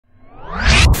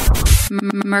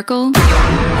Merkel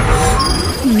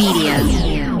Media.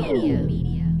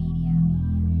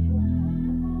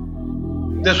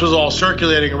 This was all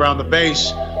circulating around the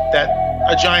base that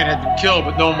a giant had been killed,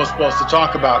 but no one was supposed to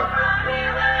talk about it.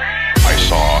 I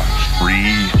saw 3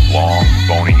 long,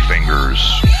 bony fingers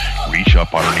reach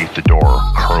up underneath the door,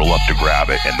 curl up to grab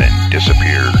it, and then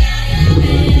disappear.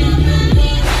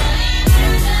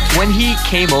 When he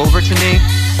came over to me,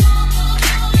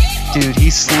 dude, he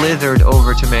slithered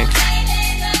over to me.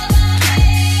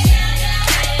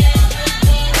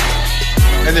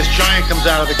 And this giant comes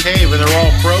out of the cave, and they're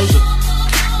all frozen.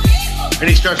 And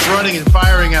he starts running and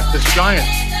firing at this giant.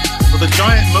 Well, the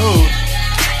giant moves.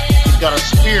 He's got a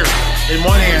spear in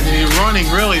one hand, and he's running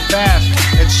really fast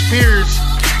and spears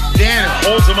Dan and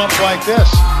holds him up like this.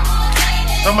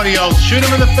 Somebody yells, shoot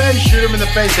him in the face, shoot him in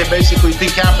the face. They basically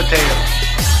decapitate him.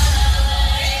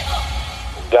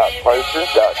 Got closer.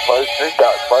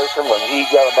 When he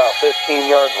got about 15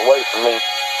 yards away from me,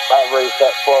 I raised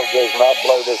that 12 gauge and I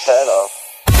blowed his head off.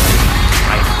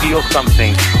 I feel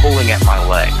something pulling at my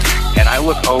leg, and I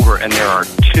look over and there are 2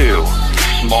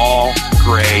 small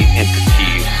gray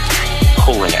entities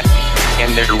pulling at me.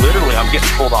 And they're literally, I'm getting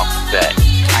pulled off the bed.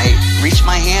 I reached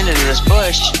my hand into this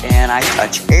bush and I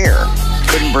touched air.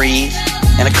 Couldn't breathe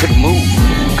and I couldn't move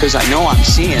because I know I'm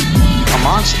seeing a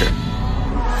monster.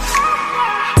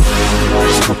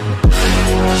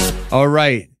 All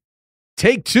right.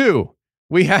 Take 2.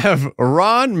 We have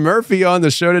Ron Murphy on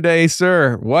the show today,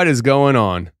 sir. What is going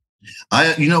on?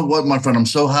 You know what, my friend, I'm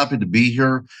so happy to be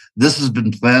here. This has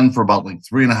been planned for about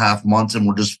 3.5 months, and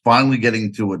we're just finally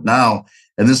getting to it now.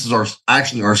 And this is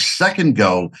actually our second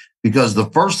go, because the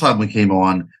first time we came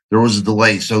on, there was a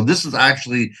delay. So this is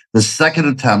actually the second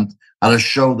attempt at a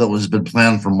show that was been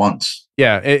planned for months.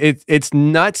 Yeah, it's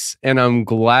nuts, and I'm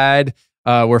glad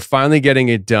we're finally getting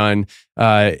it done.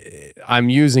 I'm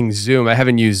using Zoom. I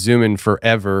haven't used Zoom in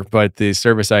forever, but the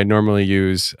service I normally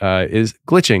use is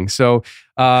glitching. So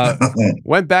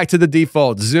went back to the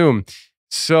default Zoom.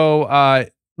 So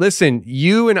listen,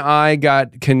 you and I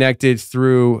got connected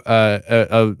through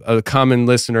a common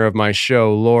listener of my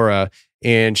show, Laura,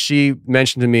 and she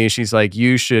mentioned to me, she's like,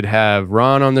 you should have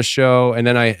Ron on the show. And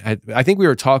then I think we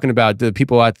were talking about the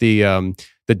people at the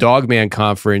Dogman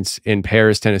conference in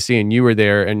Paris, Tennessee, and you were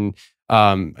there, and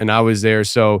I was there.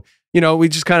 So, we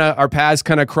just our paths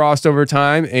crossed over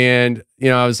time, and,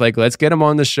 I was like, let's get him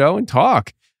on the show and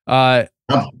talk. Yeah,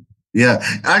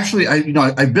 actually,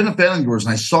 I've been a fan of yours,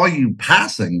 and I saw you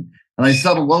passing, and I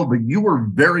said hello, but you were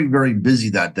very, very busy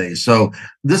that day. So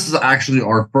this is actually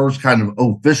our first kind of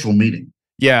official meeting.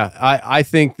 Yeah, I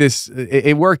think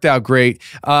it worked out great.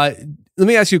 Let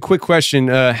me ask you a quick question,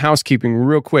 housekeeping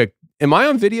real quick. Am I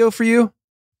on video for you?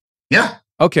 Yeah.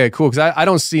 Okay, cool. Because I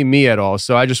don't see me at all.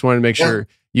 So I just wanted to make sure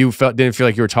you didn't feel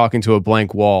like you were talking to a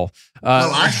blank wall.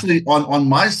 No, actually, on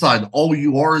my side, all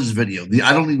you are is video.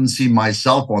 I don't even see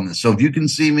myself on this. So if you can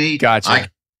see me,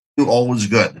 gotcha. Always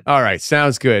good. All right,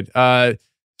 sounds good.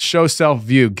 Show self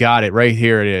view. Got it. Right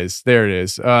here it is. There it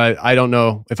is. I don't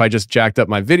know if I just jacked up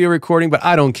my video recording, but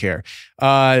I don't care.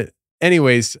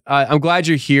 Anyways, I'm glad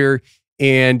you're here.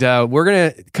 And we're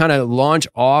going to kind of launch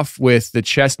off with the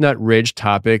Chestnut Ridge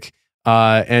topic,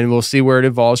 and we'll see where it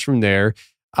evolves from there.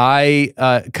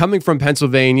 I, coming from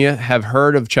Pennsylvania, have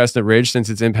heard of Chestnut Ridge since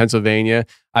it's in Pennsylvania.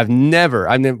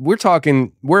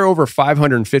 We're over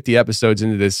 550 episodes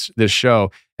into this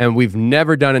show, and we've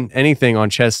never done anything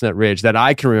on Chestnut Ridge that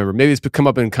I can remember. Maybe it's come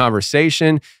up in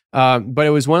conversation, but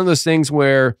it was one of those things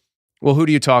where, well, who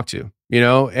do you talk to?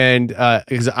 And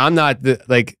because I'm not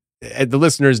the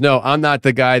listeners know, I'm not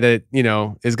the guy that,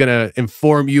 is going to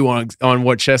inform you on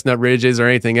what Chestnut Ridge is or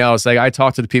anything else. Like, I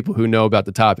talk to the people who know about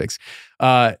the topics.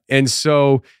 And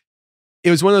so it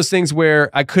was one of those things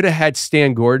where I could have had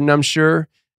Stan Gordon, I'm sure.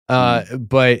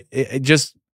 But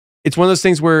it's one of those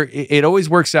things where it always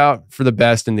works out for the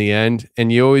best in the end.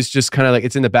 And you always just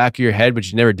it's in the back of your head,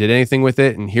 but you never did anything with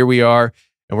it. And here we are,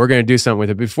 and we're going to do something with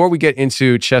it. Before we get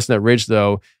into Chestnut Ridge,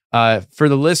 though, for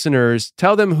the listeners,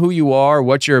 tell them who you are,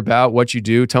 what you're about, what you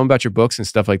do. Tell them about your books and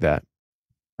stuff like that.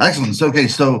 Excellent.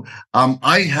 So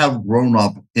I have grown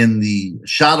up in the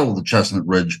shadow of the Chestnut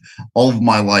Ridge all of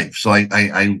my life. So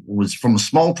I was from a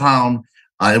small town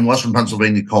in Western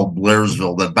Pennsylvania called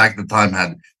Blairsville that back at the time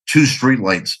had 2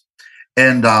 streetlights.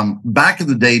 And back in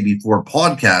the day before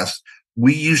podcasts,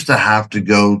 we used to have to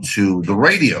go to the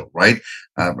radio, right?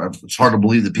 It's hard to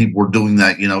believe that people were doing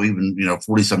that, even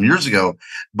 40 some years ago.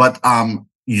 But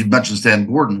you mentioned Stan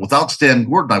Gordon. Without Stan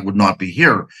Gordon, I would not be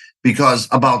here, because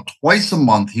about twice a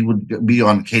month he would be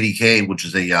on KDK, which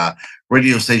is a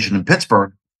radio station in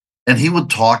Pittsburgh, And he would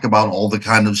talk about all the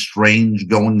kind of strange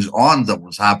goings on that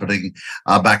was happening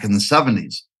back in the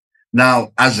 70s.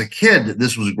 Now, as a kid,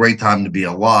 this was a great time to be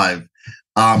alive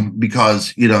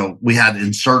because, we had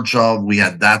In Search Of, we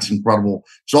had That's Incredible.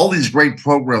 So all these great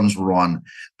programs were on.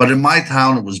 But in my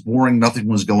town, it was boring. Nothing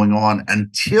was going on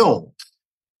until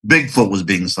Bigfoot was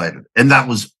being sighted. And that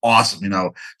was awesome,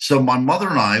 So my mother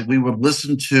and I, we would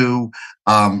listen to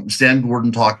Stan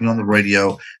Gordon talking on the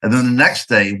radio. And then the next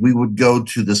day, we would go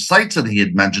to the sites that he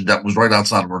had mentioned that was right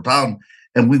outside of our town.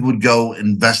 And we would go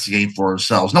investigate for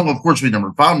ourselves. No, of course, we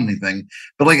never found anything.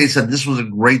 But like I said, this was a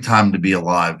great time to be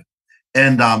alive.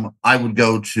 And I would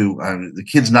go to the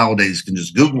kids nowadays can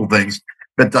just Google things.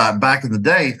 But back in the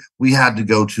day, we had to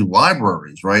go to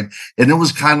libraries, right? And it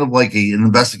was kind of like an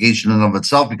investigation in and of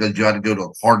itself because you had to go to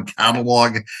a hard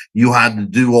catalog. You had to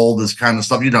do all this kind of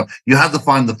stuff. You had to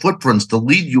find the footprints to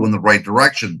lead you in the right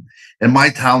direction. And my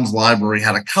town's library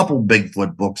had a couple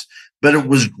Bigfoot books. But it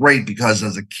was great because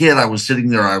as a kid, I was sitting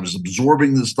there, I was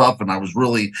absorbing this stuff, and I was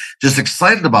really just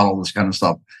excited about all this kind of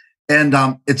stuff. And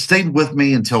it stayed with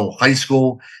me until high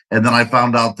school. And then I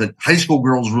found out that high school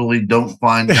girls really don't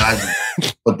find guys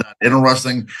that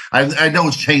interesting. I know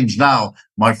it's changed now,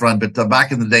 my friend, but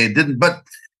back in the day it didn't. But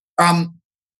then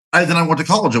I went to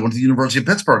college. I went to the University of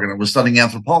Pittsburgh, and I was studying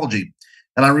anthropology.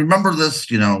 And I remember this,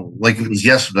 like it was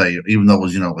yesterday, even though it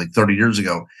was, like 30 years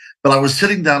ago. But I was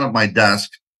sitting down at my desk.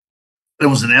 It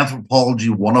was an Anthropology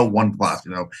 101 class,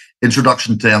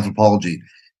 Introduction to Anthropology.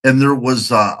 And there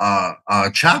was a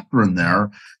chapter in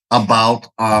there about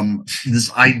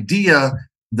this idea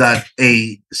that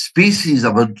a species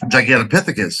of a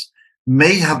Gigantopithecus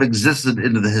may have existed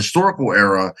into the historical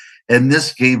era. And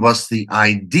this gave us the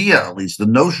idea, at least the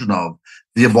notion of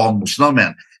the abominable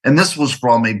snowman. And this was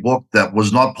from a book that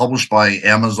was not published by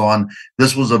Amazon.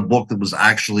 This was a book that was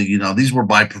actually, these were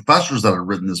by professors that had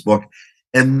written this book.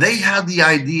 And they had the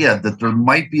idea that there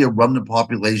might be a remnant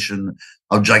population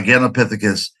of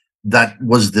Gigantopithecus that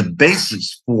was the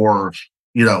basis for,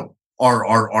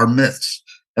 our myths.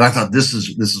 And I thought, this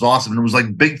is awesome. And it was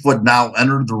like Bigfoot now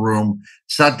entered the room,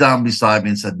 sat down beside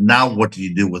me and said, now what do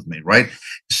you do with me, right?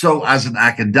 So as an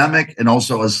academic and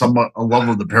also as somewhat a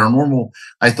lover of the paranormal,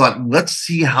 I thought, let's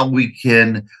see how we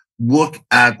can look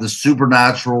at the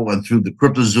supernatural and through the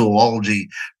cryptozoology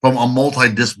from a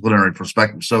multidisciplinary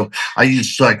perspective. So I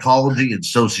use psychology and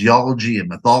sociology and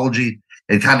mythology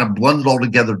and kind of blend it all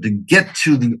together to get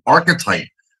to the archetype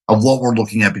of what we're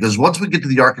looking at. Because once we get to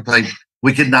the archetype,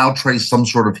 we can now trace some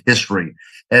sort of history.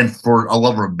 And for a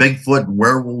lover of Bigfoot and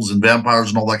werewolves and vampires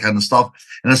and all that kind of stuff,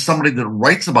 and as somebody that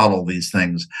writes about all these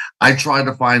things, I try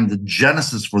to find the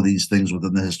genesis for these things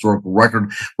within the historical record,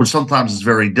 which sometimes is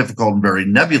very difficult and very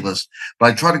nebulous.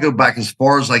 But I try to go back as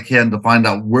far as I can to find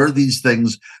out where these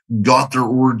things got their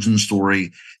origin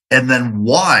story. And then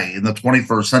why in the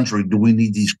 21st century do we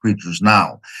need these creatures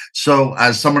now? So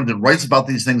as someone that writes about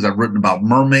these things, I've written about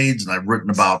mermaids and I've written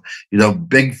about,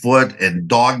 Bigfoot and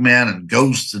Dogman and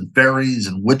ghosts and fairies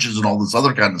and witches and all this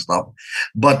other kind of stuff.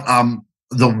 But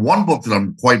the one book that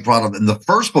I'm quite proud of, and the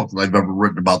first book that I've ever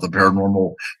written about the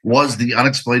paranormal, was The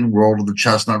Unexplained World of the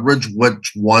Chestnut Ridge,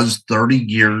 which was 30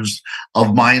 years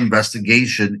of my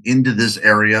investigation into this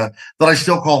area that I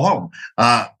still call home.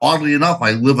 Oddly enough,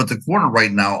 I live at the corner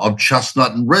right now of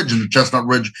Chestnut and Ridge, and the Chestnut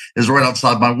Ridge is right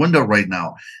outside my window right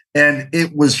now. And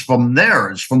it was from there,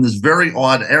 it's from this very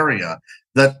odd area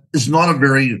that is not a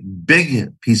very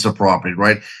big piece of property,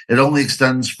 right? It only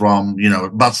extends from,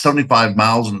 about 75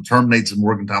 miles and it terminates in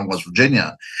Morgantown, West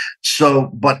Virginia. So,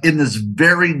 but in this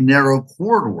very narrow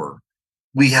corridor,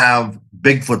 we have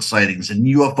Bigfoot sightings and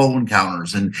UFO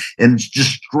encounters and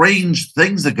just strange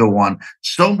things that go on.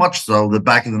 So much so that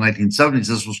back in the 1970s,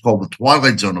 this was called the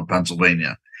Twilight Zone of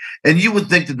Pennsylvania. And you would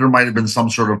think that there might have been some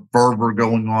sort of fervor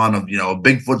going on of, a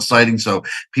Bigfoot sighting. So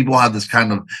people had this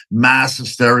kind of mass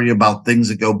hysteria about things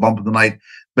that go bump in the night.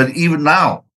 But even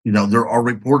now, there are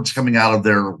reports coming out of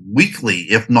there weekly,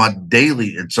 if not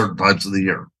daily, at certain times of the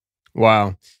year.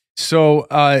 Wow. So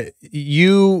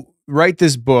you write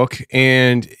this book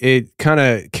and it kind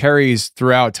of carries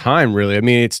throughout time, really. I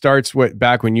mean, it starts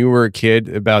back when you were a kid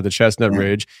about the Chestnut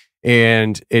Ridge.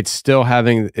 And it's still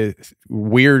having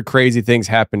weird, crazy things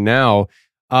happen now.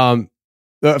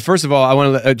 First of all, I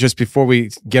want to just before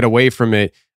we get away from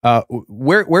it,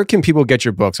 where can people get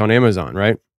your books? On Amazon,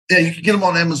 right? Yeah, you can get them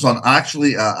on Amazon.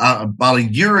 Actually, about a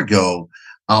year ago,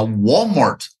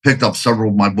 Walmart picked up several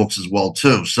of my books as well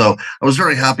too. So I was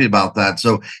very happy about that.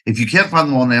 So if you can't find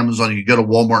them on Amazon, you can go to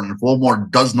Walmart, and if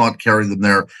Walmart does not carry them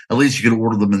there, at least you can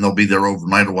order them and they'll be there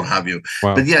overnight or what have you.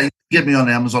 Wow. But yeah, you can get me on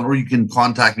Amazon, or you can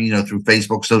contact me, through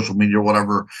Facebook, social media, or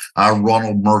whatever,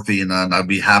 Ronald Murphy, and I'd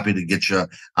be happy to get you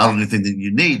out anything that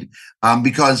you need.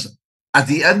 Because at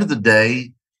the end of the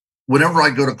day, whenever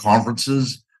I go to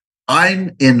conferences,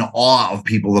 I'm in awe of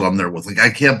people that I'm there with. Like, I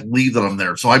can't believe that I'm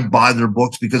there. So I buy their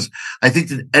books, because I think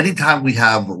that anytime we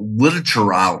have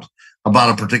literature out about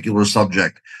a particular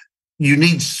subject, you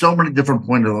need so many different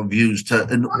point of views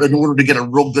in order to get a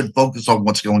real good focus on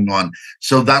what's going on.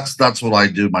 So that's what I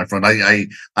do, my friend.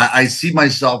 I see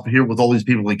myself here with all these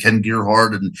people like Ken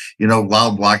Gearhart and,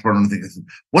 Lyle Blackburn, and think,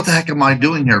 what the heck am I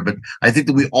doing here? But I think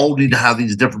that we all need to have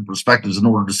these different perspectives in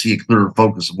order to see a clearer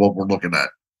focus of what we're looking at.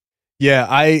 Yeah,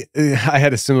 I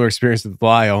had a similar experience with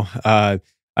Lyle. One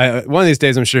of these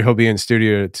days, I'm sure he'll be in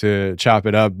studio to chop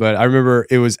it up. But I remember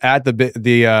it was at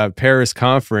the Paris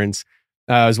conference.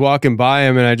 I was walking by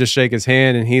him and I just shake his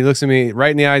hand, and he looks at me right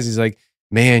in the eyes. He's like,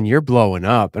 "Man, you're blowing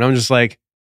up," and I'm just like,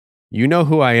 "You know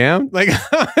who I am?" Like,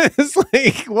 it's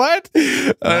like, what?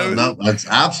 No, that's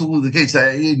absolutely the case.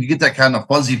 You get that kind of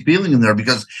fuzzy feeling in there,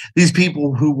 because these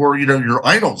people who were, your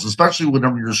idols, especially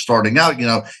whenever you're starting out,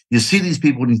 you see these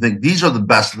people and you think these are the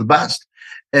best of the best.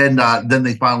 And then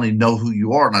they finally know who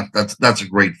you are. And that's a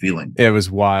great feeling. It was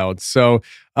wild. So,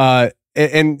 let's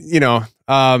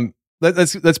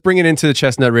bring it into the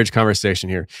Chestnut Ridge conversation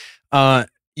here.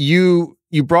 You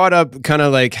brought up kind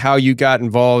of like how you got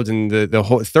involved in the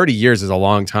whole 30 years is a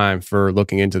long time for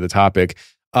looking into the topic.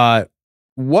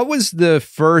 What was the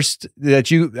first that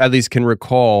you at least can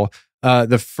recall,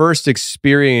 the first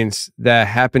experience that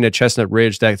happened at Chestnut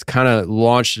Ridge that kind of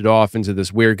launched it off into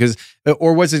this weird,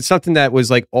 or was it something that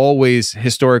was like always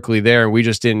historically there and we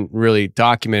just didn't really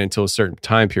document until a certain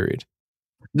time period?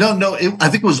 No, I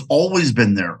think it was always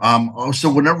been there. So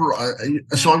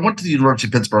I went to the University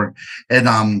of Pittsburgh, and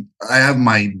I have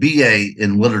my BA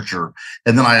in literature,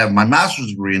 and then I have my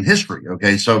master's degree in history.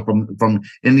 Okay, so from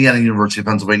Indiana University of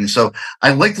Pennsylvania. So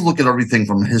I like to look at everything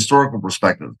from a historical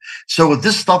perspective. So if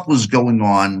this stuff was going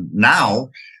on now,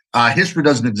 history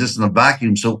doesn't exist in a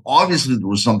vacuum. So obviously there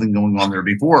was something going on there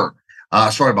before.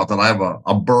 Sorry about that. I have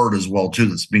a bird as well too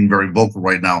that's being very vocal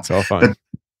right now. It's all fine.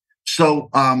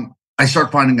 I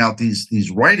start finding out these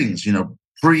writings,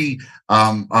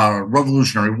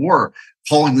 pre-Revolutionary War,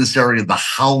 calling this area the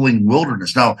Howling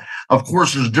Wilderness. Now, of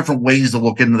course, there's different ways to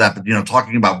look into that, but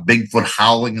talking about Bigfoot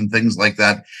howling and things like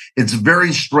that, it's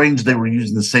very strange they were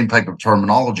using the same type of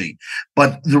terminology.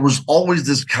 But there was always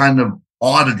this kind of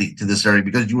oddity to this area,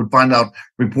 because you would find out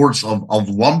reports of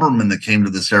lumbermen that came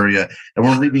to this area and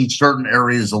were leaving certain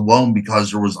areas alone because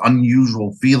there was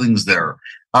unusual feelings there.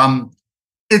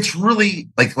 It's really,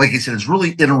 like I said, it's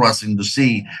really interesting to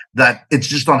see that it's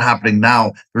just not happening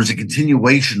now. There's a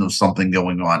continuation of something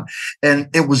going on. And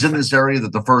it was in this area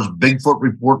that the first Bigfoot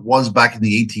report was back in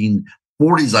the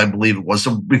 1840s, I believe it was,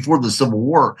 so before the Civil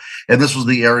War. And this was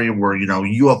the area where,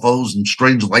 UFOs and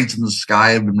strange lights in the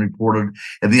sky have been reported,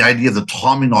 and the idea of the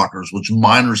Tommyknockers, which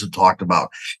miners had talked about,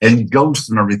 and ghosts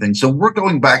and everything. So we're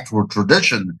going back to a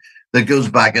tradition that goes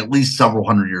back at least several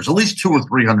hundred years, at least 200 or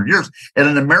 300 years. And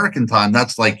in American time,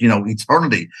 that's like,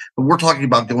 eternity. But we're talking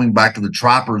about going back to the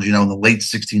trappers, in the late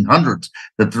 1600s,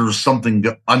 that there's something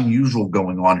unusual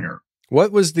going on here.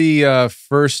 What was the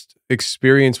first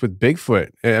experience with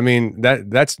Bigfoot? I mean, I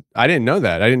didn't know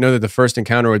that. I didn't know that the first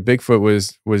encounter with Bigfoot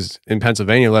was in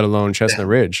Pennsylvania, let alone Chestnut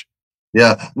Ridge.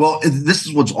 Yeah. Well, this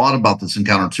is what's odd about this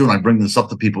encounter too. And I bring this up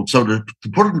to people. So to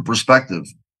put it in perspective,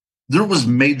 there was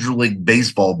Major League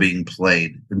Baseball being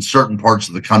played in certain parts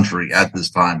of the country at this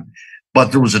time,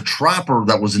 but there was a trapper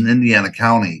that was in Indiana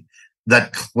County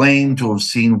that claimed to have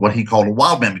seen what he called a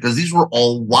wild man, because these were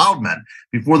all wild men.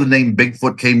 Before the name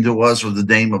Bigfoot came to us, or the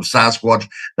name of Sasquatch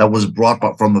that was brought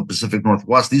up from the Pacific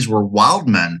Northwest, these were wild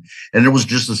men. And it was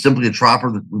just simply a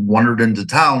trapper that wandered into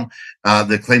town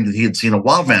that claimed that he had seen a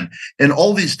wild man. And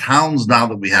all these towns now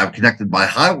that we have connected by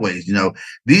highways,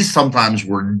 these sometimes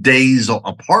were days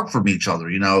apart from each other.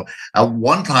 At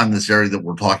one time, this area that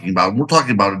we're talking about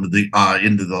into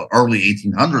the early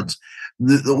 1800s,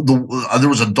 there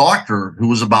was a doctor who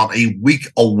was about a week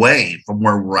away from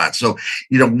where we're at. So,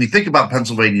 when you think about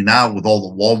Pennsylvania now with all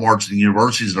the Walmarts and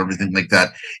universities and everything like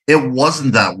that, it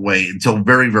wasn't that way until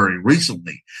very, very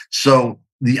recently. So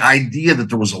the idea that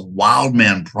there was a wild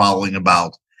man prowling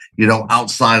about,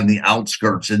 outside in the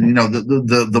outskirts and,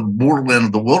 the borderland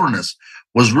of the wilderness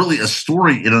was really a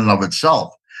story in and of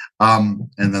itself. And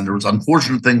then there was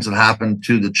unfortunate things that happened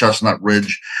to the Chestnut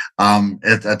Ridge.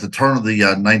 At the turn of the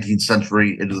 19th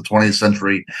century into the 20th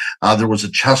century, there was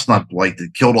a chestnut blight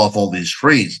that killed off all these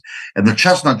trees. And the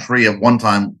chestnut tree at one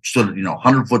time stood at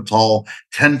 100-foot tall,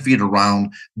 10 feet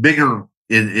around, bigger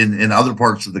in other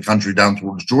parts of the country down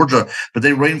towards Georgia, but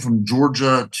they reigned from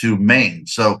Georgia to Maine.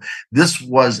 So this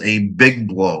was a big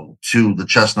blow to the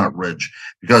Chestnut Ridge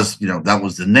because, that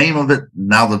was the name of it.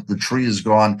 Now that the tree is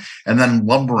gone, and then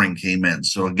lumbering came in.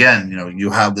 So again,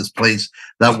 you have this place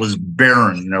that was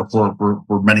barren,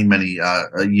 for many, many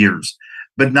years,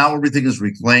 but now everything is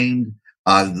reclaimed.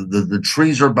 The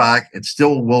trees are back. It's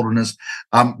still a wilderness.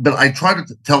 But I try to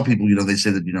tell people, they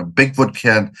say that, Bigfoot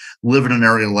can't live in an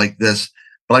area like this.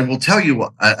 But I will tell you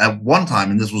at one time,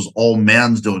 and this was all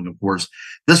man's doing, of course,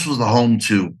 this was the home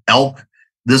to elk.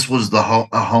 This was the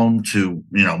home to,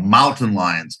 mountain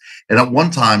lions. And at one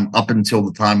time, up until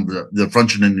the time of the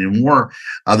French and Indian War,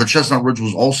 the Chestnut Ridge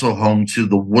was also home to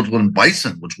the woodland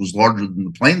bison, which was larger than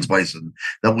the plains bison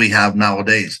that we have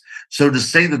nowadays. So to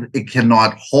say that it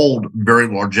cannot hold very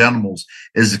large animals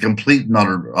is a complete and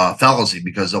utter fallacy,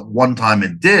 because at one time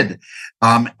it did.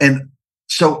 And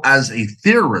so as a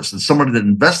theorist and somebody that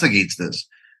investigates this,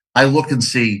 I look and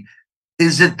see,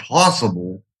 is it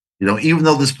possible, even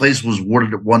though this place was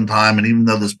wooded at one time, and even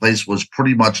though this place was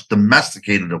pretty much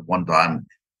domesticated at one time,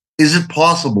 is it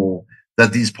possible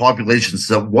that these populations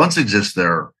that once exist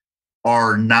there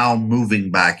are now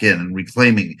moving back in and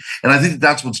reclaiming? And I think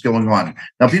that's what's going on.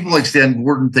 Now, people like Stan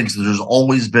Gordon thinks that there's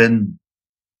always been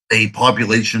a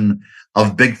population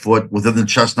of Bigfoot within the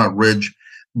Chestnut Ridge,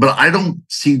 but I don't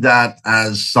see that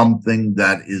as something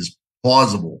that is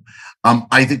plausible.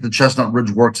 I think the Chestnut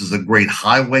Ridge works as a great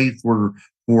highway for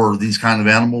these kind of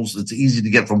animals. It's easy to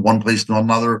get from one place to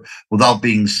another without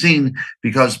being seen,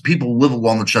 because people live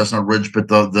along the Chestnut Ridge, but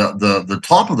the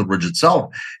top of the ridge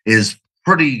itself is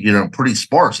pretty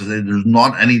sparse. There's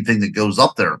not anything that goes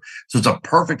up there. So it's a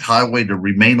perfect highway to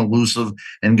remain elusive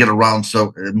and get around.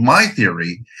 So my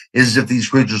theory is, if these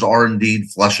creatures are indeed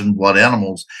flesh and blood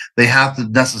animals, they have to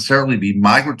necessarily be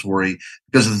migratory,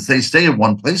 because if they stay in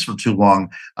one place for too long,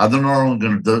 they're not only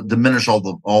going to diminish all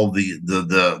the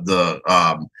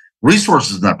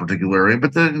resources in that particular area,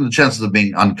 but then the chances of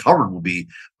being uncovered will be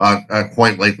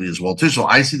quite likely as well too. So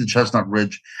I see the Chestnut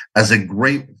Ridge as a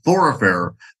great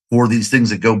thoroughfare for these things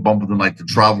that go bump in the night to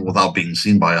travel without being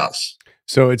seen by us.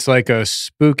 So it's like a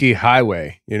spooky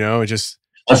highway, just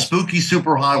a spooky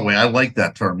super highway. I like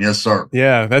that term. Yes, sir.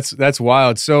 Yeah, that's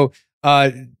wild. So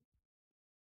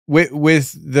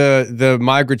with the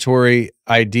migratory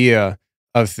idea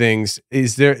of things,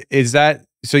 is that,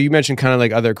 so you mentioned kind of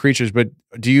like other creatures, but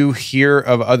do you hear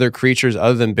of other creatures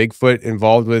other than Bigfoot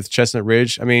involved with Chestnut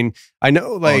Ridge? I mean, I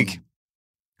know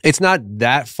it's not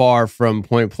that far from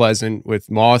Point Pleasant with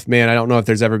Mothman. I don't know if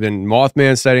there's ever been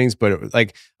Mothman sightings, but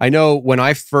I know when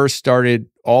I first started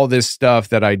all this stuff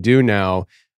that I do now,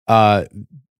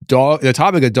 the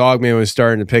topic of Dogman was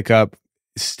starting to pick up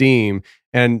steam.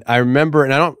 And I remember,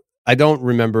 and I don't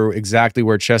remember exactly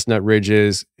where Chestnut Ridge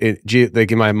is,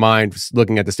 like in my mind,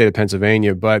 looking at the state of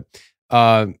Pennsylvania, but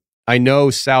I know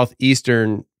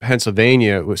southeastern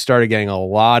Pennsylvania started getting a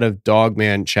lot of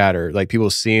Dogman chatter, like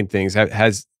people seeing things.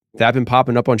 Has that been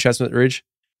popping up on Chestnut Ridge?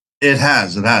 It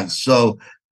has. So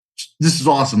this is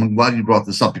awesome. I'm glad you brought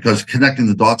this up, because connecting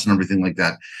the dots and everything like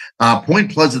that.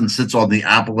 Point Pleasant sits on the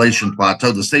Appalachian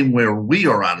Plateau, the same where we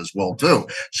are at as well too.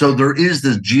 So there is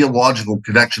this geological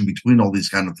connection between all these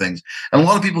kind of things. And a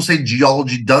lot of people say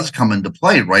geology does come into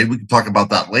play, right? We can talk about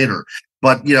that later.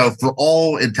 But, for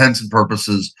all intents and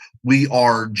purposes, we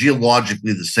are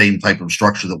geologically the same type of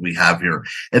structure that we have here.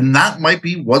 And that might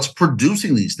be what's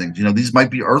producing these things. These might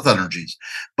be earth energies,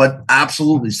 but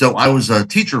absolutely. So I was a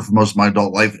teacher for most of my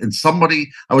adult life, and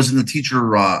I was in the teacher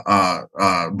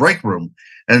break room,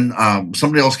 and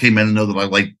somebody else came in and know that I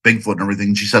like Bigfoot and everything.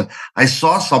 And she said, I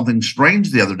saw something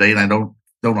strange the other day, and I don't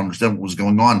understand what was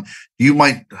going on. You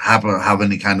might have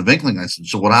any kind of inkling. I said,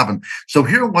 so what happened? So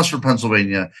here in Western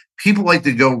Pennsylvania, people like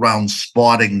to go around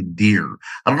spotting deer.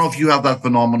 I don't know if you have that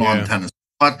phenomenon in Tennessee,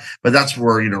 but that's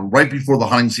where, right before the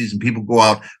hunting season, people go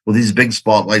out with these big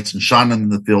spotlights and shine them in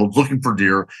the fields looking for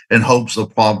deer in hopes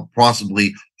of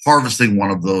possibly harvesting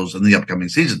one of those in the upcoming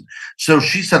season. So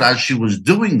she said, as she was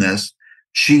doing this,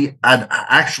 she had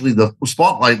actually, the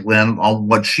spotlight landed on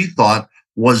what she thought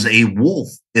was a wolf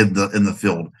in the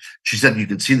field. She said you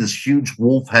could see this huge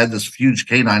wolf head, this huge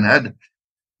canine head.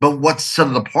 But what set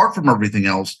it apart from everything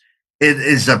else,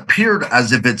 it appeared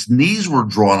as if its knees were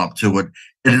drawn up to it,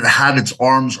 and it had its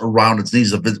arms around its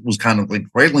knees. It was kind of like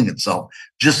cradling itself,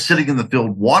 just sitting in the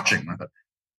field watching.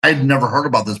 I'd never heard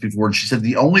about this before. And she said,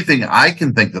 the only thing I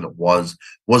can think that it was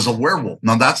a werewolf.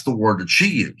 Now, that's the word that she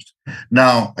used.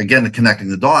 Now, again, connecting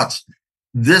the dots,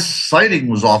 this sighting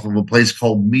was off of a place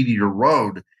called Meteor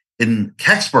Road in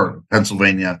Kecksburg,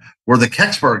 Pennsylvania, where the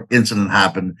Kecksburg incident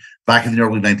happened back in the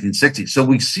early 1960s. So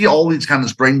we see all these kind of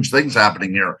strange things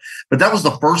happening here. But that was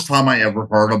the first time I ever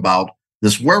heard about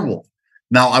this werewolf.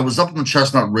 Now, I was up in the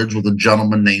Chestnut Ridge with a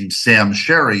gentleman named Sam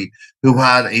Sherry, who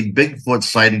had a Bigfoot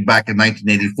sighting back in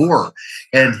 1984.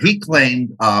 And he claimed,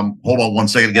 hold on one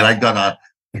second again, I got a,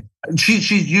 she's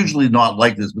usually not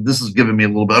like this, but this is giving me a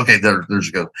little bit. Okay, there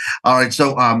she goes. All right,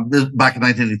 so back in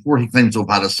 1984, he claims to have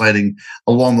had a sighting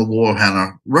along the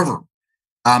Loyalhanna River.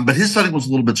 But his sighting was a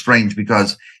little bit strange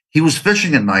because he was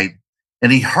fishing at night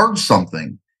and he heard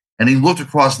something. And he looked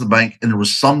across the bank, and there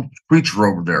was some creature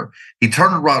over there. He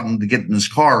turned around to get in his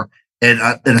car, and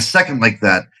in a second like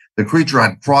that, the creature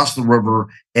had crossed the river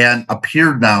and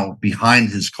appeared now behind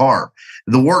his car.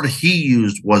 The word he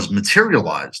used was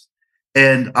materialized.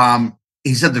 And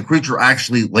he said the creature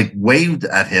actually like waved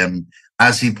at him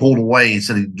as he pulled away. He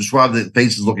said he described the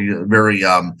face as looking very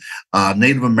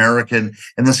Native American,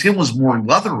 and the skin was more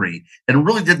leathery and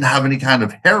really didn't have any kind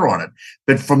of hair on it.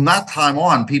 But from that time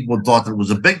on, people thought that it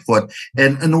was a Bigfoot.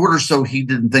 And in order so he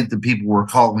didn't think that people were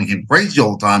calling him crazy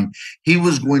all the time, he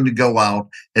was going to go out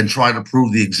and try to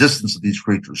prove the existence of these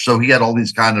creatures. So he had all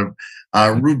these kind of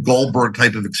Rube Goldberg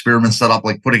type of experiments set up,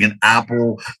 like putting an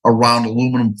apple around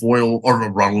aluminum foil, or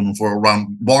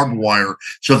around barbed wire,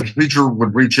 so the creature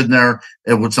would reach in there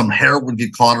and with some hair would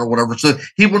get caught or whatever. So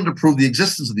he wanted to prove the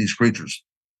existence of these creatures.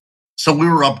 So we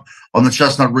were up on the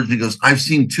Chestnut Ridge, and he goes, I've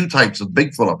seen two types of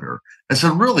Bigfoot up here. I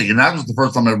said, really? And that was the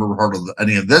first time I ever heard of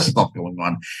any of this stuff going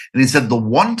on. And he said the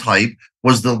one type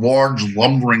was the large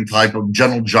lumbering type of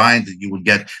gentle giant that you would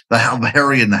get, the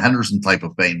Harry and the Henderson type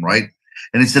of fame, right?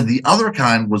 And he said the other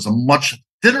kind was a much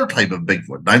thinner type of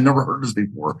Bigfoot. I've never heard this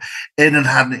before. And it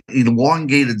had an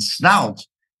elongated snout,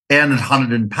 and it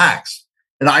hunted in packs.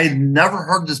 And I had never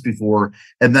heard this before.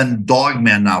 And then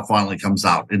Dogman now finally comes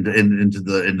out into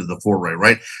the foray,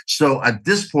 right? So at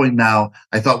this point now,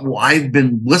 I thought, well, I've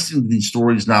been listening to these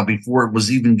stories now before it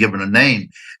was even given a name.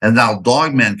 And now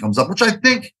Dogman comes up, which I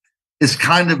think is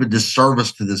kind of a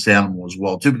disservice to this animal as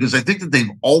well, too, because I think that they've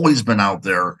always been out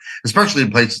there, especially in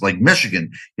places like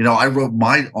Michigan. You know, I wrote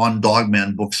my On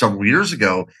Dogman book several years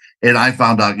ago, and I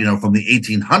found out, you know, from the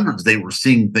 1800s, they were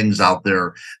seeing things out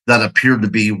there that appeared to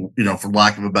be, you know, for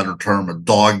lack of a better term, a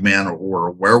dogman or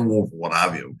a werewolf or what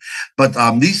have you. But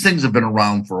these things have been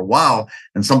around for a while,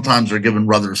 and sometimes they're given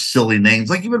rather silly names.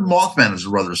 Like even Mothman is a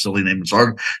rather silly name. It's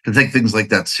hard to take things like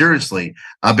that seriously.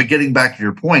 But getting back to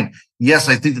your point, yes,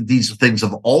 I think that these things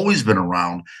have always been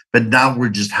around, but now we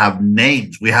just have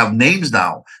names. We have names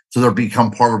now, so they're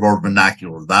become part of our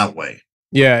vernacular that way.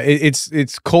 Yeah,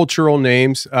 it's cultural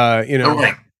names. You know,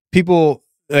 Right. People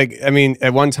like, I mean,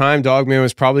 at one time, Dogman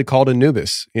was probably called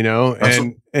Anubis. You know,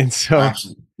 and so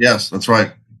Absolutely. Yes, that's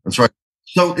right. That's right.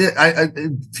 So I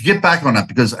to get back on that,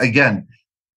 because again,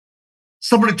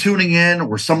 somebody tuning in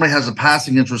or somebody has a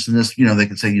passing interest in this, you know, they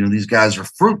can say, you know, these guys are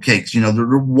fruitcakes. You know,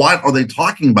 what are they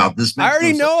talking about? This I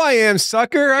already know I am,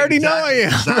 sucker. I already know I am.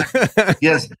 Exactly.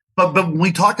 Yes, but when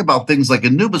we talk about things like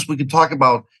Anubis, we can talk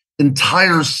about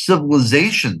entire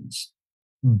civilizations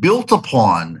built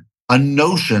upon a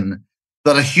notion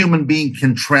that a human being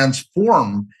can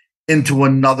transform into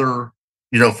another,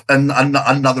 you know,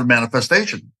 another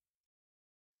manifestation.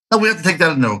 Now we have to take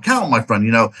that into account, my friend.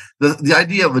 You know, the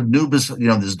idea of Anubis, you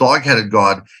know, this dog-headed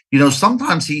god, you know,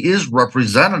 sometimes he is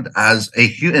represented as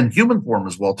in human form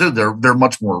as well, too. They're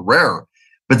much more rare.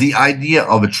 But the idea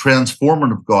of a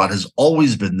transformative god has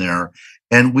always been there.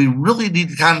 And we really need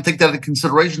to kind of take that into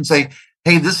consideration, say,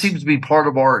 hey, this seems to be part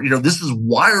of our, you know, this is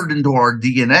wired into our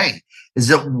DNA. Is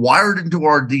it wired into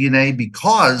our DNA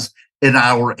because in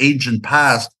our ancient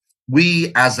past,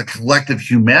 we as a collective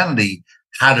humanity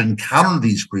had encountered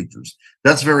these creatures?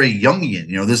 That's very Jungian.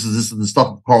 You know, this is the stuff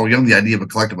of Carl Jung, the idea of a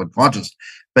collective unconscious.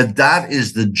 But that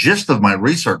is the gist of my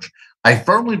research. I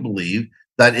firmly believe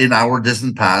that in our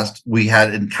distant past, we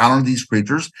had encountered these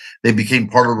creatures. They became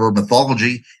part of our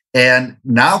mythology. And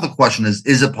now the question is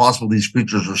it possible these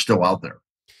creatures are still out there?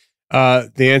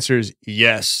 The answer is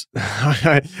yes.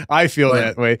 I feel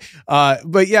that way.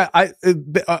 But yeah,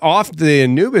 off the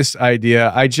Anubis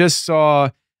idea, I just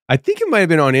saw, I think it might have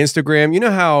been on Instagram. You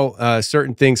know how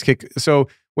certain things kick. So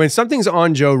when something's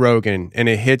on Joe Rogan and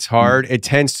it hits hard, it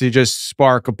tends to just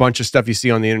spark a bunch of stuff you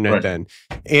see on the internet. Right. Then.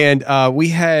 And we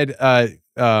had,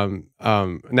 now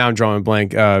I'm drawing a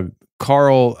blank,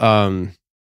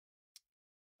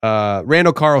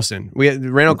 Randall Carlson.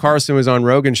 Randall Carlson was on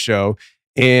Rogan's show,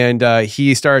 And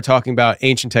he started talking about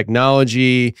ancient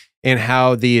technology and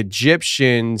how the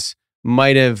Egyptians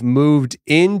might have moved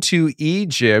into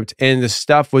Egypt and the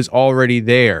stuff was already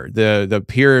there, the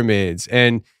pyramids.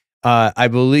 And I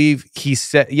believe he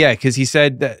said, because he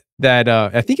said that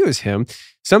I think it was him.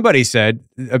 Somebody said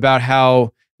about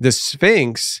how the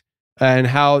Sphinx and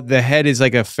how the head is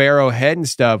like a pharaoh head and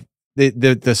stuff.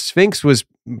 The Sphinx was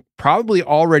probably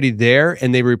already there,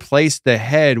 and they replaced the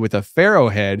head with a pharaoh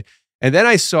head. And then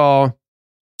I saw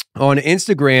on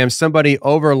Instagram somebody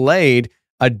overlaid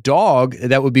a dog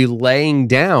that would be laying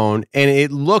down, and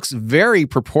it looks very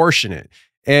proportionate.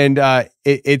 And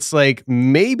it's like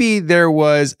maybe there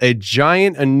was a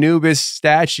giant Anubis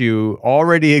statue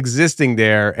already existing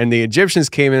there, and the Egyptians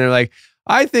came in and they're like,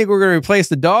 I think we're going to replace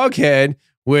the dog head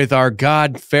with our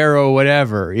god pharaoh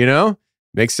whatever,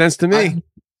 Makes sense to me.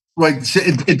 Right.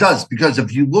 It does, because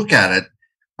if you look at it,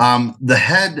 the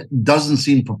head doesn't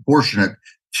seem proportionate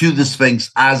to the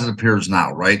Sphinx as it appears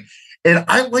now, right? And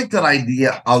I like that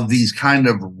idea of these kind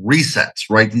of resets,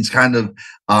 right? These kind of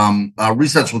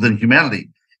resets within humanity.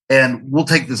 And we'll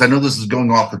take this. I know this is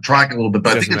going off the track a little bit,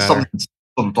 but I think it's something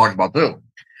to talk about too.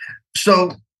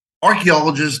 So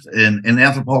archaeologists and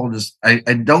anthropologists, I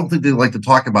don't think they like to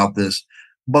talk about this,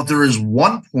 but there is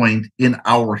one point in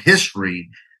our history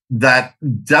that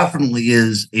definitely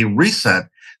is a reset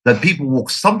that people will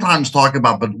sometimes talk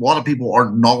about, but a lot of people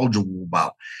aren't knowledgeable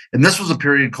about. And this was a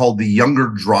period called the Younger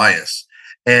Dryas.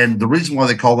 And the reason why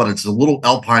they call that, it's a little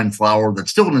alpine flower that's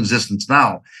still in existence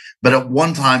now, but at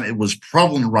one time it was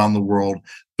prevalent around the world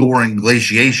during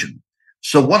glaciation.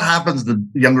 So what happens to the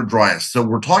Younger Dryas? So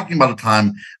we're talking about a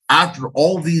time after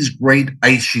all these great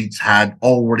ice sheets had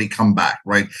already come back,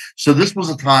 right? So this was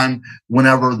a time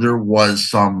whenever there was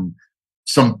some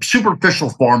superficial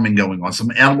farming going on,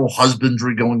 some animal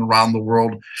husbandry going around the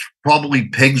world. Probably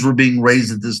pigs were being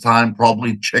raised at this time,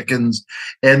 probably chickens.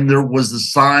 And there was the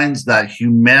signs that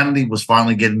humanity was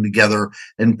finally getting together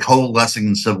and coalescing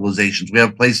in civilizations. We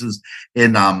have places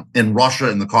in Russia,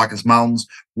 in the Caucasus Mountains,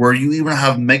 where you even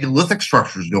have megalithic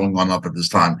structures going on up at this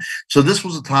time. So this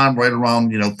was a time right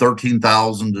around,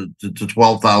 13,000 to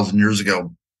 12,000 years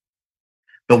ago.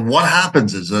 But what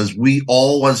happens is, as we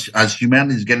all, as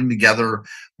humanity is getting together,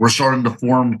 we're starting to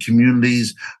form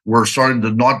communities. We're starting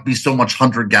to not be so much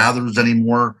hunter-gatherers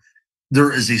anymore. There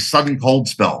is a sudden cold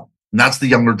spell, and that's the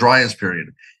Younger Dryas period.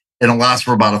 And it lasts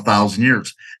for about 1,000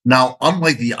 years. Now,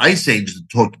 unlike the Ice Age that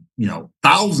took,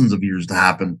 thousands of years to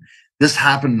happen, this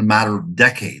happened in a matter of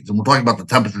decades. And we're talking about the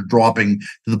temperature dropping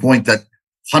to the point that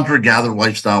hunter-gatherer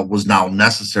lifestyle was now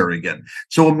necessary again.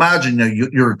 So imagine,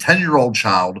 you're a 10-year-old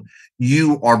child.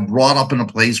 You are brought up in a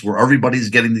place where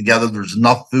everybody's getting together. There's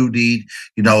enough food to eat.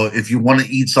 If you want to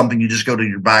eat something, you just go to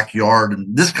your backyard.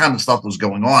 And this kind of stuff was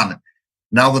going on.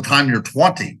 Now, the time you're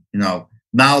 20, now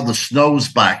the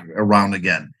snow's back around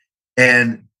again.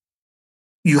 And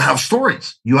you have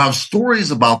stories. You have stories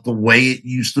about the way it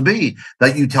used to be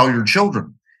that you tell your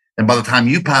children. And by the time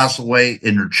you pass away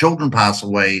and your children pass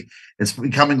away, it's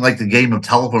becoming like the game of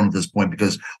telephone at this point,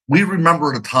 because we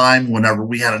remember at a time whenever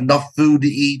we had enough food to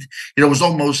eat. It was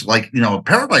almost like, a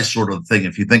paradise sort of thing,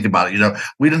 if you think about it.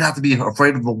 We didn't have to be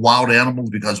afraid of the wild animals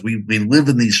because we live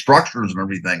in these structures and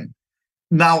everything.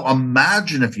 Now,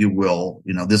 imagine, if you will,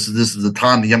 this is the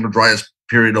time the Younger Dryas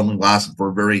period only lasted for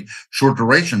a very short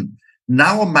duration.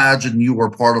 Now imagine you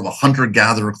are part of a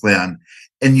hunter-gatherer clan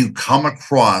and you come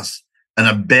across an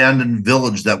abandoned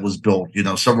village that was built,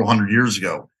 several hundred years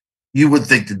ago. You would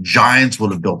think the giants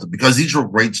would have built it because these were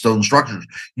great stone structures.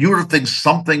 You would think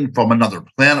something from another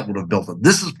planet would have built it.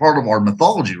 This is part of our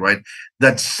mythology, right?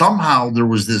 That somehow there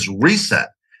was this reset.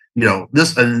 In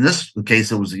this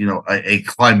case, it was, a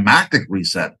climactic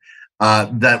reset,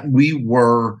 that we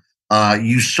were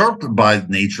usurped by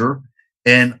nature,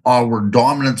 and our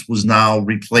dominance was now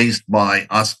replaced by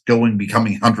us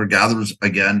becoming hunter-gatherers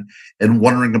again and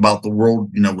wondering about the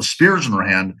world, with spears in our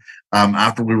hand,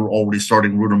 after we were already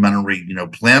starting rudimentary,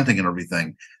 planting and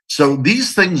everything. So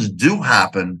these things do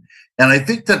happen. And I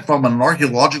think that from an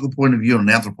archaeological point of view and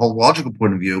an anthropological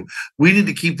point of view, we need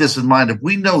to keep this in mind. If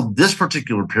we know this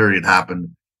particular period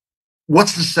happened,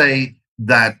 what's to say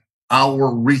that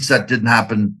our reset didn't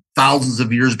happen thousands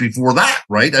of years before that,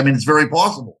 right? I mean, it's very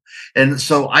possible. And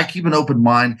so I keep an open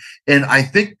mind. And I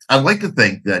like to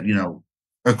think that,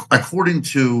 according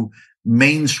to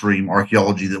mainstream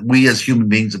archaeology, that we as human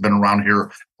beings have been around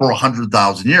here for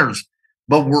 100,000 years,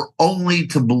 but we're only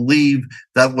to believe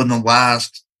that when the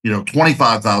last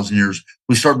 25,000 years,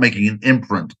 we start making an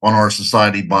imprint on our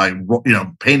society by,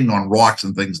 painting on rocks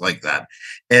and things like that.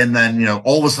 And then,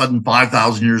 all of a sudden,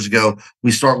 5,000 years ago,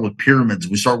 we start with pyramids,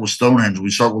 we start with Stonehenge, we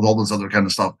start with all this other kind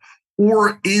of stuff.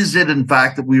 Or is it, in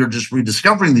fact, that we are just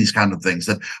rediscovering these kind of things,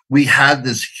 that we had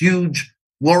this huge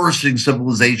flourishing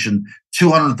civilization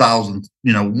 200,000,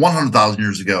 100,000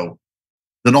 years ago,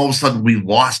 then all of a sudden we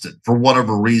lost it for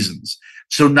whatever reasons.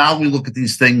 So now we look at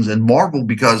these things and marvel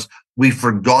because we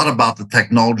forgot about the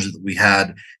technology that we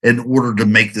had in order to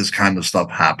make this kind of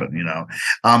stuff happen,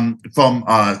 From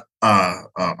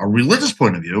a religious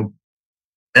point of view,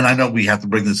 and I know we have to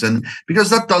bring this in because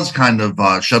that does kind of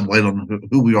shed light on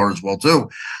who we are as well, too.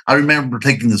 I remember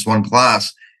taking this one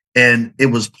class, and it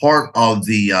was part of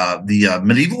the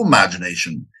medieval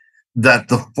imagination that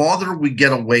the farther we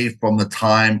get away from the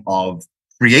time of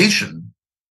creation,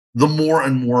 the more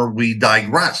and more we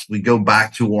digress. We go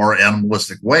back to our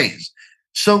animalistic ways.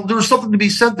 So there's something to be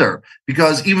said there,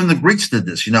 because even the Greeks did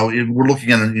this. We're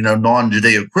looking at a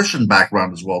non-Judeo-Christian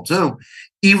background as well, too.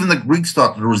 Even the Greeks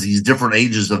thought that there was these different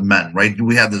ages of men, right?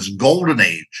 We have this golden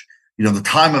age, the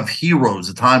time of heroes,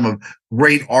 the time of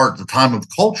great art, the time of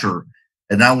culture.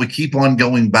 And now we keep on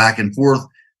going back and forth.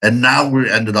 And now we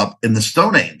ended up in the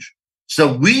Stone Age.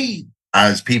 So we,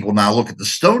 as people now look at the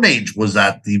Stone Age was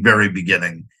at the very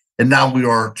beginning. And now we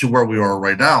are to where we are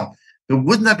right now. But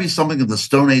wouldn't that be something that the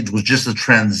Stone Age was just a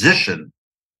transition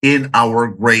in our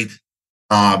great,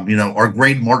 our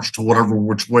great march to wherever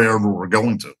we're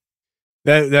going to?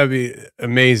 That'd be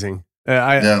amazing.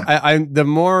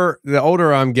 The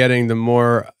older I'm getting, the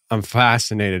more I'm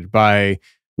fascinated by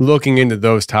looking into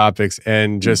those topics,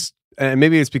 and and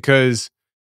maybe it's because,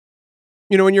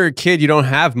 when you're a kid, you don't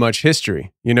have much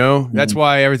history, that's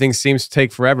why everything seems to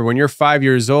take forever. When you're 5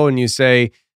 years old and you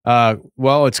say,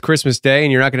 well, it's Christmas Day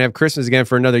and you're not going to have Christmas again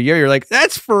for another year, you're like,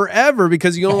 that's forever,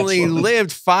 because you only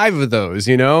lived 5 of those,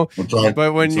 Right.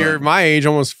 But when you're my age,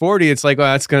 almost 40, it's like,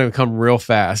 well, that's going to come real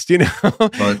fast,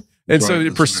 Right. And so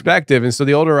the perspective, and so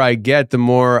the older I get, the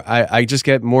more I just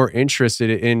get more interested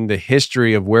in the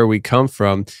history of where we come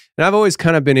from. And I've always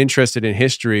kind of been interested in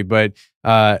history, but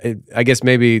I guess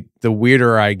maybe the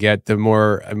weirder I get, the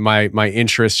more my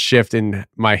interests shift in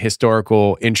my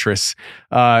historical interests.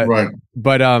 Right.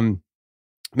 But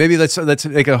maybe let's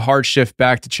make a hard shift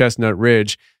back to Chestnut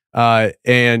Ridge,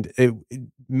 and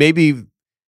maybe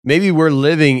we're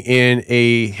living in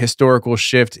a historical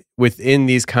shift within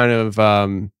these kind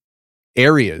of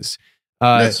areas.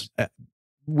 Yes.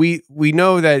 We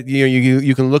know that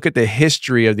you can look at the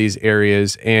history of these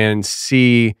areas and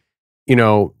see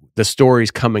the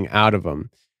stories coming out of them.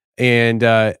 And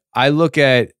I look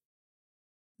at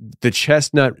the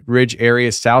Chestnut Ridge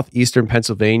area, southeastern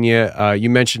Pennsylvania. You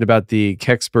mentioned about the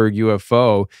Kecksburg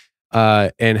UFO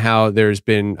and how there's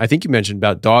been, I think you mentioned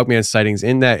about dogman sightings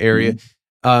in that area.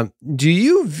 Do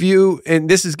you view, and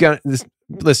this is going to,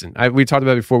 listen, we talked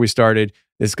about it before we started,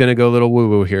 it's going to go a little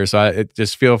woo-woo here, so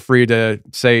just feel free to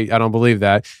say I don't believe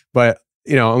that, but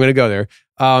I'm going to go there.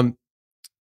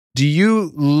 Do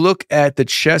you look at the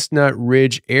Chestnut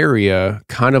Ridge area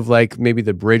kind of like maybe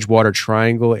the Bridgewater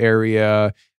Triangle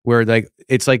area, where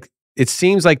it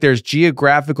seems like there's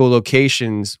geographical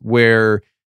locations where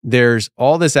there's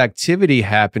all this activity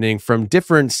happening from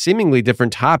seemingly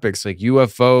different topics, like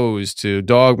UFOs to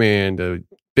dogman to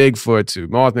Bigfoot to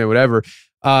Mothman, whatever.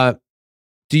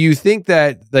 Do you think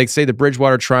that, like, say, the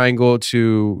Bridgewater Triangle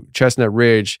to Chestnut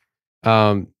Ridge,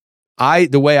 the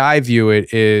way I view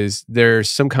it is there's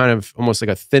some kind of almost like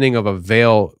a thinning of a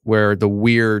veil where the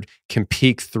weird can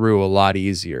peek through a lot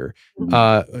easier.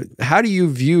 How do you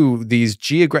view these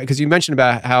because you mentioned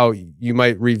about how you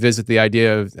might revisit the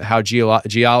idea of how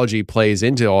geology plays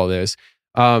into all this.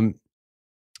 How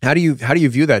do you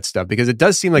view that stuff? Because it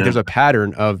does seem like there's a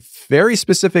pattern of very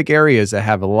specific areas that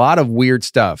have a lot of weird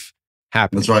stuff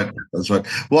happening. That's right.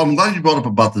 Well, I'm glad you brought up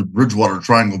about the Bridgewater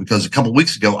Triangle, because a couple of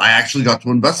weeks ago, I actually got to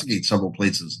investigate several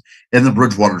places in the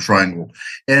Bridgewater Triangle.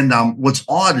 And what's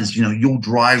odd is, you'll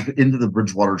drive into the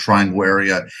Bridgewater Triangle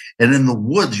area, and in the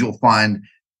woods, you'll find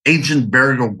ancient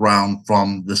burial ground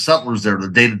from the settlers there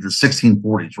that dated the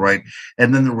 1640s, right?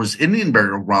 And then there was Indian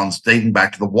burial grounds dating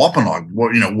back to the Wampanoag,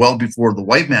 well before the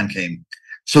white man came.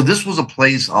 So this was a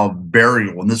place of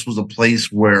burial, and this was a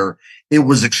place where it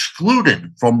was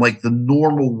excluded from like the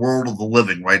normal world of the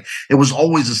living, right? It was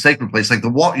always a sacred place. Like the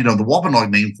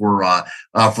Wampanoag name for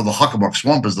the Huckabuck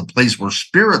Swamp is the place where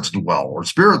spirits dwell or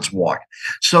spirits walk.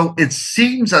 So it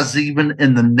seems as even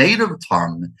in the native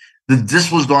tongue that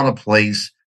this was not a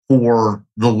place for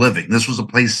the living. This was a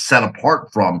place set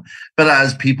apart from. But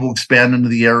as people expand into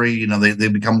the area, they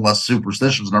become less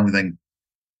superstitious and everything.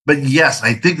 But yes,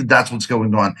 I think that that's what's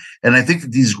going on. And I think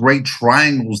that these great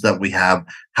triangles that we have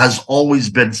has always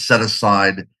been set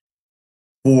aside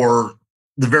from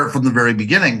the very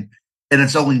beginning. And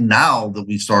it's only now that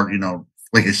we start,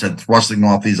 like I said, thrusting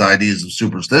off these ideas of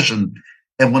superstition.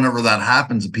 And whenever that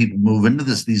happens and people move into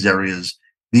these areas,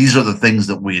 these are the things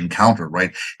that we encounter,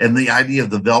 right? And the idea of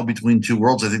the veil between two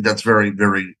worlds, I think that's very,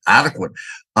 very adequate.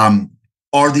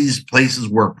 Are these places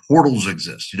where portals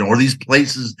exist? Are these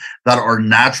places that are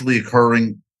naturally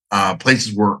occurring,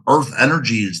 places where earth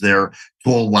energy is there to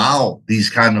allow these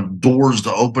kind of doors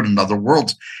to open in other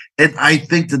worlds? And I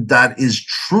think that is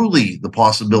truly the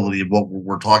possibility of what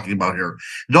we're talking about here.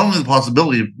 Not only the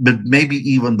possibility, but maybe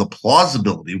even the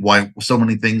plausibility why so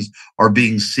many things are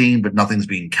being seen, but nothing's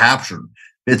being captured.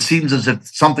 It seems as if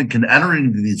something can enter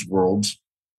into these worlds,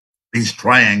 these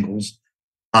triangles,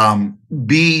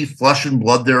 be flesh and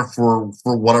blood there for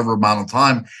whatever amount of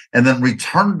time, and then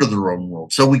return to their own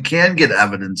world. So we can get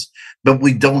evidence, but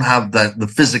we don't have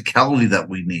the physicality that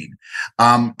we need.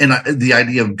 And the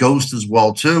idea of ghosts as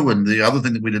well too. And the other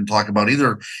thing that we didn't talk about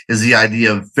either is the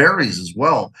idea of fairies as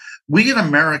well. We in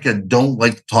America don't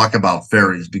like to talk about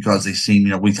fairies because they seem,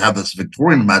 we have this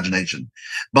Victorian imagination.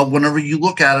 But whenever you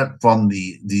look at it from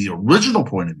the original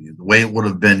point of view, the way it would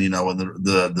have been, in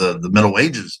the Middle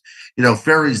Ages,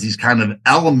 fairies, these kind of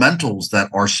elementals that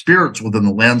are spirits within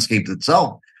the landscape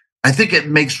itself, I think it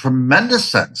makes tremendous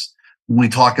sense when we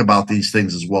talk about these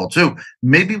things as well too.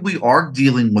 Maybe we are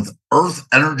dealing with earth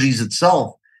energies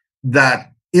itself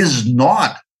that is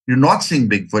not, you're not seeing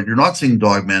Bigfoot, you're not seeing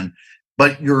Dogman,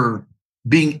 but you're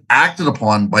being acted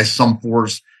upon by some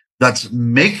force that's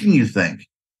making you think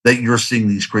that you're seeing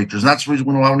these creatures. And that's the reason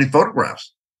we don't have any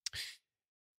photographs.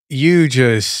 You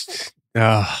just,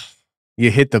 you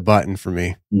hit the button for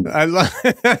me. I love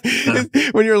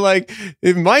when you're like,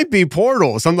 it might be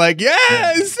portals. I'm like,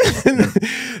 yes.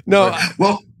 No.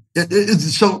 Well,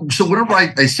 so whenever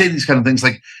I say these kind of things,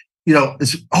 like,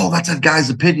 it's, that's that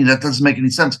guy's opinion. That doesn't make any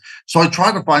sense. So I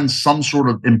try to find some sort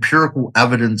of empirical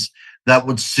evidence that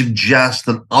would suggest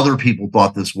that other people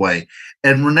thought this way.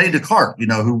 And Rene Descartes,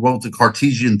 who wrote the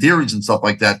Cartesian theories and stuff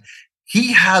like that,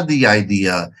 he had the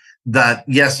idea that,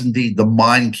 yes, indeed, the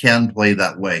mind can play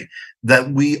that way,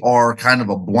 that we are kind of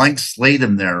a blank slate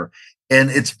in there. And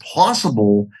it's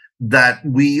possible that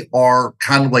we are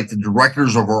kind of like the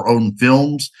directors of our own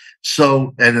films.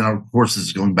 So, and then of course, this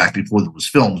is going back before there was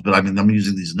films, but I mean, I'm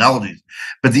using these analogies.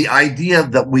 But the idea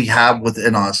that we have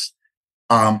within us,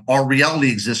 our reality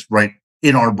exists right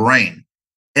in our brain.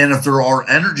 And if there are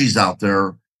energies out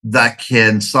there that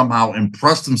can somehow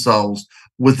impress themselves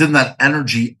within that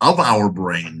energy of our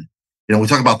brain, we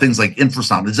talk about things like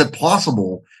infrasound. Is it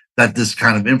possible that this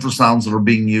kind of infrasounds that are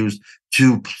being used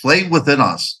to play within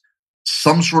us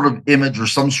some sort of image or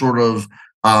some sort of,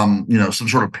 some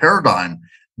sort of paradigm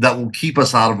that will keep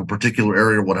us out of a particular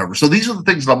area or whatever? So these are the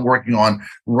things that I'm working on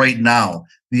right now.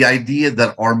 The idea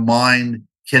that our mind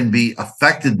can be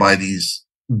affected by these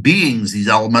beings, these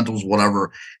elementals,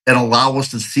 whatever, and allow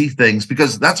us to see things,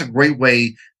 because that's a great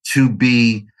way to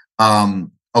be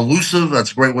elusive.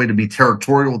 That's a great way to be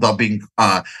territorial without being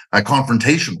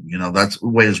confrontational. That's a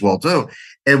way as well too.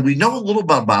 And we know a little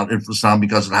bit about infrasound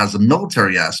because it has a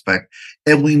military aspect.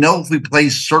 And we know if we play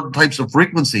certain types of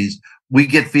frequencies, we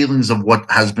get feelings of what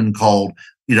has been called,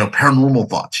 paranormal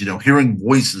thoughts, hearing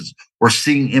voices or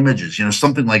seeing images,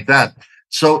 something like that.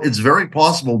 So it's very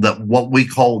possible that what we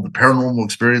call the paranormal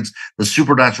experience, the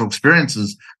supernatural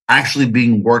experiences, actually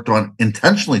being worked on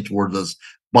intentionally towards us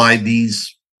by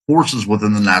these forces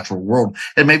within the natural world.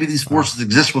 And maybe these forces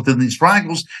exist within these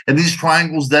triangles, and these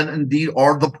triangles then indeed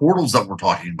are the portals that we're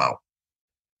talking about.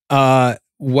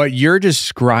 What you're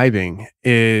describing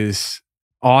is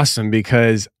awesome,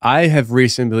 because I have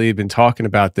recently been talking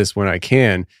about this when I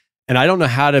can, and I don't know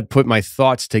how to put my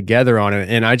thoughts together on it.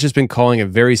 And I've just been calling it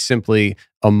very simply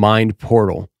a mind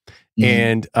portal.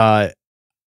 Mm-hmm.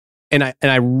 And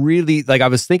I really, like, I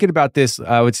was thinking about this.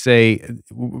 I would say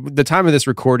the time of this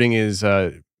recording is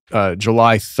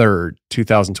July 3rd,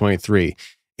 2023.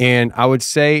 And I would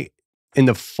say in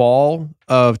the fall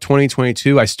of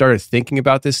 2022, I started thinking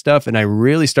about this stuff, and I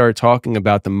really started talking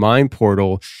about the mind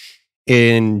portal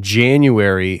in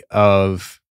January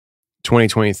of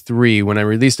 2023 when I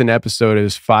released an episode. It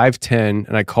was 510,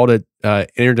 and I called it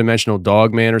Interdimensional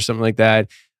Dogman or something like that.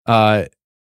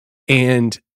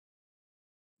 And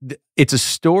it's a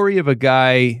story of a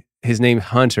guy, his name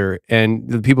Hunter, and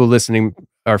the people listening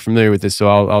are familiar with this, so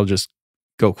I'll just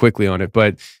go quickly on it.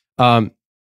 But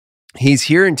he's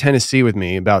here in Tennessee with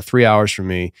me, about 3 hours from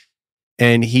me,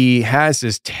 and he has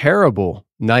this terrible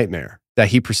nightmare that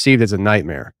he perceived as a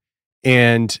nightmare.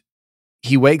 And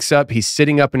he wakes up, he's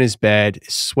sitting up in his bed,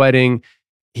 sweating.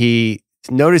 He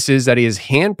notices that he has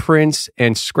handprints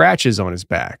and scratches on his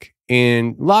back.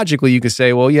 And logically, you could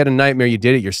say, well, you had a nightmare, you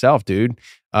did it yourself, dude.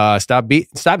 Stop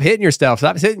hitting yourself.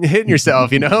 Stop hitting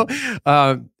yourself, you know?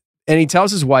 And he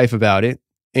tells his wife about it,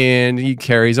 and he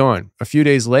carries on. A few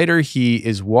days later, he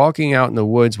is walking out in the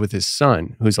woods with his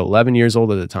son, who's 11 years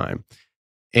old at the time.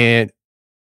 And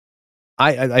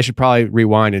I should probably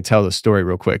rewind and tell the story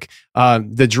real quick.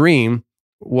 The dream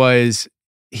was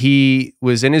he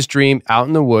was in his dream out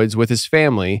in the woods with his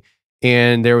family,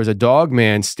 and there was a dog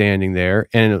man standing there,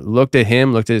 and it looked at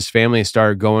him, looked at his family, and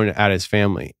started going at his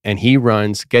family. And he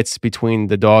runs, gets between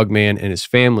the dog man and his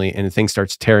family, and the thing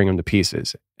starts tearing him to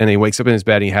pieces. And he wakes up in his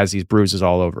bed, and he has these bruises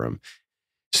all over him.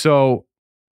 So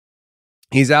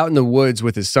he's out in the woods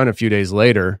with his son a few days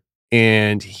later,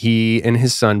 and he and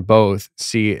his son both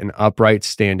see an upright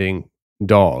standing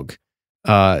dog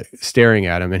staring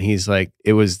at him. And he's like,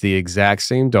 it was the exact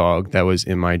same dog that was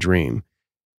in my dream.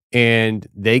 And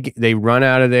they run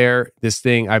out of there. This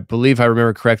thing, I believe I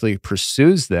remember correctly,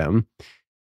 pursues them,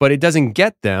 but it doesn't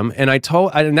get them. And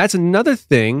and that's another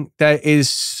thing that is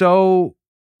so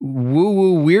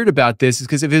woo-woo weird about this, is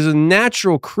because if it's a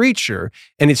natural creature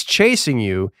and it's chasing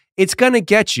you, it's going to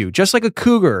get you. Just like a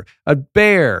cougar, a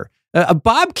bear, a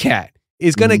bobcat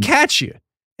is going to catch you.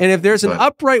 And if there's an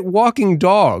upright walking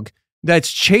dog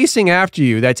that's chasing after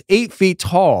you, that's 8 feet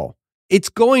tall, it's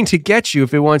going to get you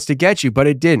if it wants to get you, but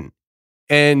it didn't.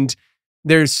 And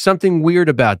there's something weird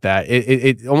about that.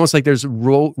 It almost like there's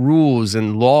rules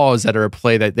and laws that are at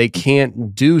play that they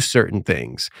can't do certain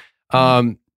things.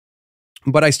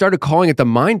 But I started calling it the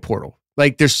mind portal.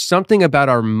 Like there's something about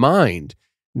our mind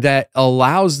that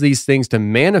allows these things to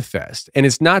manifest. And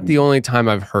it's not the only time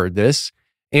I've heard this.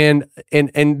 And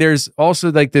there's also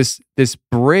like this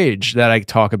bridge that I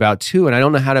talk about too. And I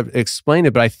don't know how to explain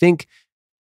it, but I think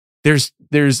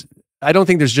I don't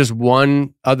think there's just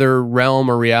one other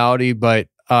realm or reality, but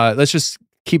let's just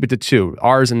keep it to two,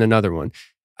 ours and another one.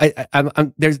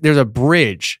 There's a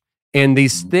bridge, and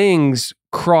these things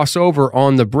cross over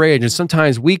on the bridge. And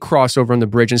sometimes we cross over on the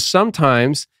bridge, and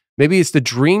sometimes maybe it's the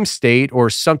dream state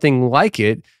or something like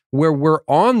it where we're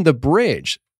on the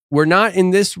bridge. We're not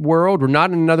in this world. We're not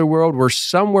in another world. We're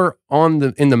somewhere in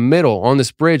the middle on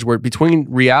this bridge where between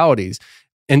realities,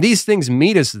 and these things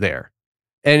meet us there.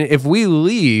 And if we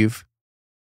leave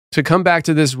to come back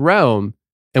to this realm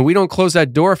and we don't close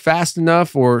that door fast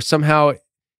enough, or somehow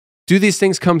do these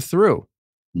things come through,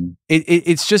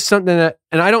 it's just something that,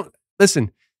 and I don't,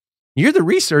 listen, you're the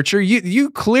researcher.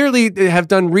 You clearly have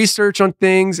done research on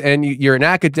things, and you're an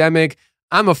academic.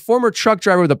 I'm a former truck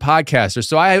driver with a podcaster,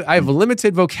 so I have a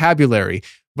limited vocabulary.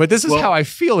 But this is how I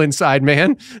feel inside,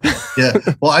 man. Yeah.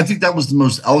 Well, I think that was the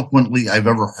most eloquently I've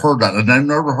ever heard that. And I've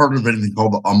never heard of anything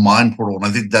called a mind portal. And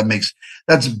I think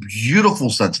that's beautiful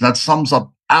sense. And that sums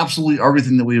up absolutely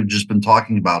everything that we have just been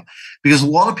talking about. Because a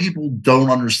lot of people don't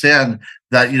understand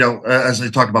that, as I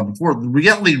talked about before, the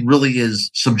reality really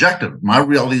is subjective. My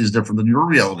reality is different than your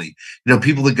reality.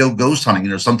 People that go ghost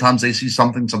hunting, sometimes they see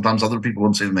something, sometimes other people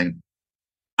don't see anything.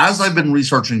 As I've been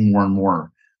researching more and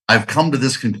more, I've come to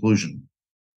this conclusion.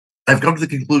 I've come to the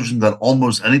conclusion that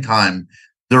almost any time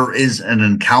there is an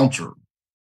encounter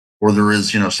or there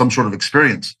is, some sort of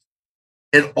experience,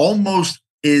 it almost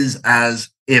is as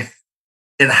if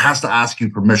it has to ask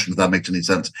you permission, if that makes any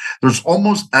sense. There's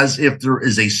almost as if there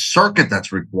is a circuit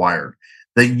that's required,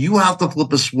 that you have to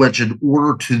flip a switch in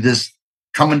order to this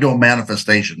come into a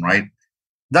manifestation, right?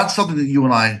 That's something that you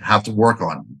and I have to work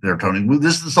on there, Tony.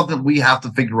 This is something we have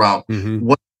to figure out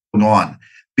what's going on.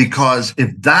 Because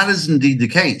if that is indeed the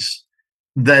case,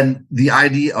 then the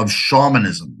idea of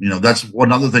shamanism, that's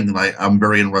another thing that I'm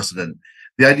very interested in.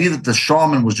 The idea that the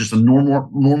shaman was just a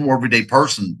normal everyday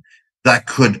person that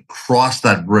could cross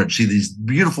that bridge. See, these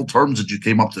beautiful terms that you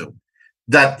came up to,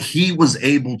 that he was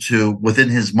able to, within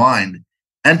his mind,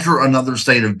 enter another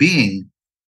state of being,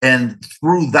 and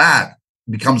through that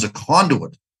becomes a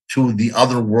conduit to the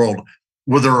other world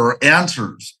where there are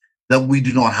answers that we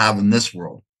do not have in this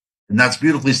world. And that's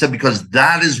beautifully said, because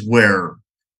that is where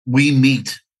we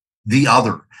meet the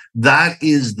other. That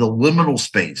is the liminal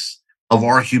space of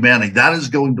our humanity. That is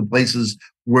going to places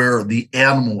where the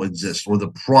animal exists, or the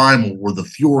primal, or the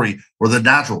fury, or the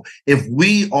natural. If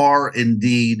we are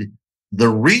indeed the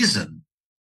reason,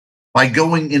 by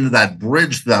going into that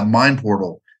bridge, that mind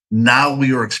portal, now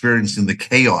we are experiencing the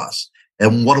chaos.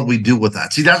 And what do we do with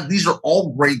that? See, these are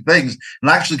all great things.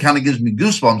 And actually kind of gives me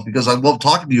goosebumps, because I love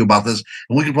talking to you about this.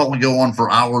 And we could probably go on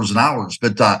for hours and hours.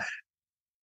 But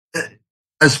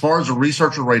as far as a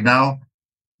researcher right now,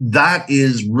 that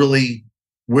is really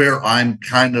where I'm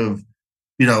kind of,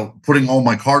 putting all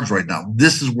my cards right now.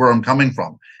 This is where I'm coming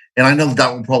from. And I know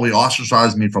that will probably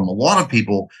ostracize me from a lot of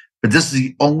people, but this is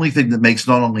the only thing that makes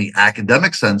not only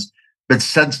academic sense, but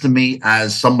sense to me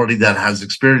as somebody that has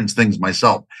experienced things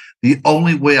myself. The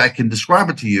only way I can describe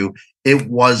it to you, it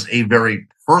was a very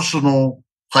personal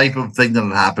type of thing that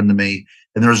had happened to me.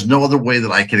 And there's no other way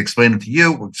that I can explain it to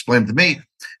you or explain it to me.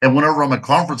 And whenever I'm at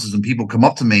conferences and people come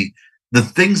up to me, the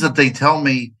things that they tell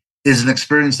me is an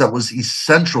experience that was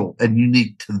essential and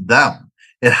unique to them.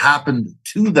 It happened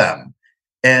to them.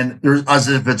 And there's, as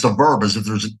if it's a verb, as if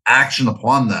there's an action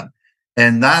upon them.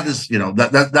 And that is,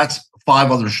 that's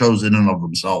 5 other shows in and of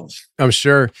themselves. I'm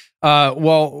sure.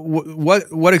 Well,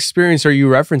 what experience are you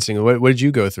referencing? What did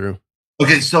you go through?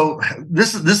 Okay, so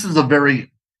this is a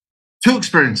very 2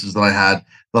 experiences that I had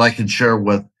that I can share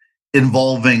with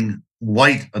involving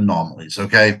light anomalies.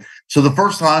 Okay, so the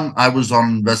first time I was on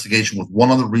an investigation with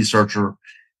one other researcher,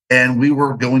 and we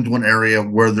were going to an area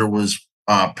where there was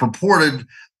purported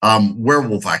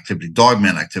werewolf activity,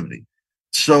 dogman activity.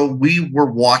 So we were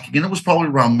walking, and it was probably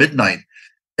around midnight.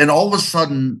 And all of a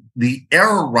sudden, the air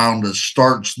around us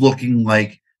starts looking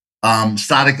like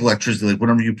static electricity, like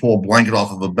whenever you pull a blanket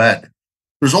off of a bed.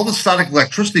 There's all this static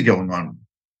electricity going on.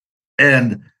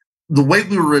 And the way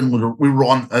we were we were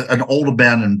on an old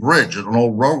abandoned bridge, an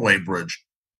old railway bridge.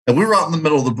 And we were out in the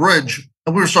middle of the bridge,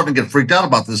 and we were starting to get freaked out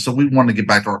about this. So we wanted to get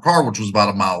back to our car, which was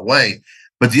about a mile away.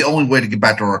 But the only way to get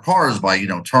back to our car is by,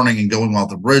 turning and going off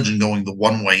the bridge and going the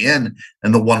one way in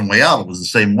and the one way out. It was the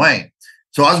same way.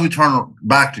 So as we turn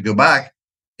back to go back,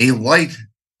 a light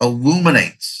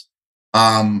illuminates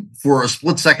for a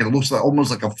split second. It looks like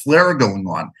almost like a flare going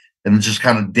on, and it just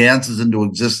kind of dances into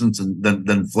existence and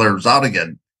then flares out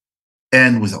again.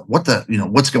 And we thought,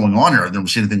 what's going on here? I've never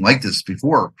seen anything like this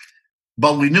before.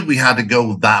 But we knew we had to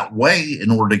go that way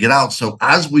in order to get out. So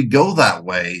as we go that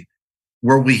way,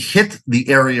 where we hit the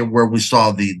area where we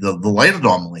saw the light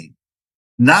anomaly,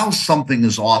 now something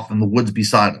is off in the woods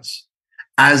beside us,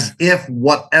 as if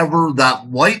whatever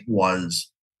that light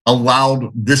was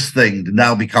allowed this thing to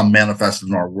now become manifested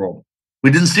in our world.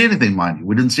 We didn't see anything, mind you.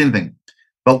 We didn't see anything,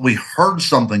 but we heard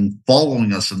something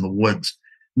following us in the woods.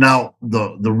 Now,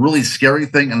 the really scary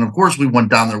thing, and of course we went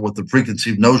down there with the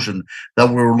preconceived notion that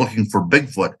we were looking for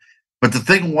Bigfoot. But the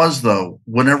thing was, though,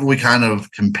 whenever we kind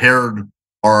of compared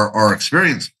our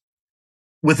experience,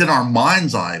 within our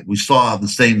mind's eye, we saw the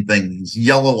same thing, these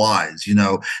yellow eyes,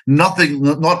 nothing,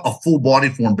 not a full body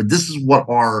form, but this is what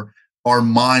our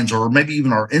minds, or maybe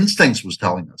even our instincts, was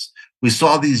telling us. We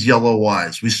saw these yellow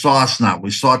eyes. We saw a snout. We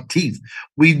saw teeth.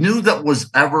 We knew that was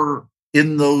ever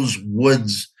in those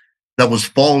woods that was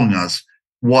following us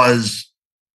was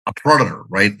a predator,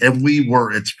 right? And we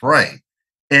were its prey.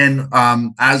 And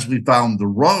as we found the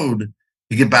road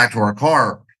to get back to our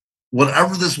car,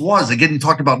 whatever this was, again, you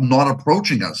talked about not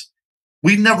approaching us.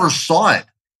 We never saw it,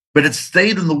 but it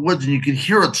stayed in the woods, and you could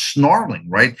hear it snarling,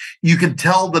 right? You could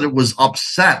tell that it was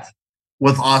upset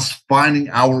with us finding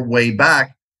our way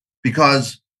back,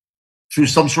 because through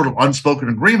some sort of unspoken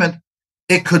agreement,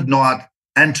 it could not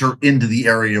enter into the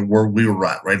area where we were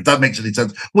at, right? If that makes any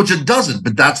sense, which it doesn't,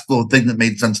 but that's the thing that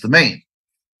made sense to me.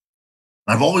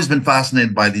 I've always been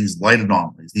fascinated by these light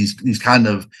anomalies, these kind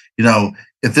of,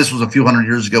 if this was a few hundred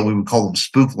years ago, we would call them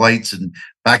spook lights, and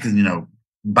back in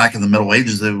the Middle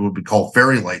Ages, they would be called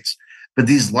fairy lights. But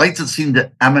these lights that seem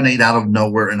to emanate out of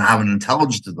nowhere and have an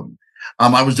intelligence to them.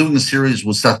 I was doing a series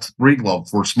with Seth Breedlove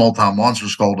for Small Town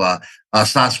Monsters called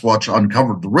Sasquatch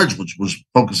Uncovered the Ridge, which was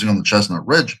focusing on the Chestnut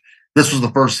Ridge. This was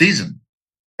the first season.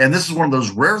 And this is one of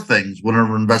those rare things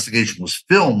whenever an investigation was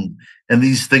filmed and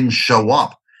these things show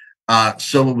up.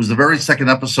 So it was the very second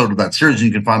episode of that series, and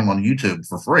you can find them on YouTube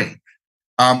for free.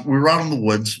 We were out in the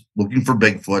woods looking for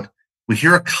Bigfoot. We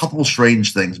hear a couple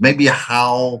strange things, maybe a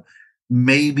howl,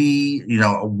 maybe,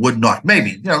 a wood knock,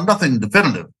 maybe, nothing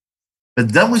definitive.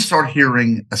 But then we start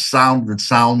hearing a sound that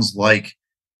sounds like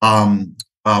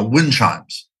wind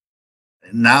chimes.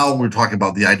 Now we're talking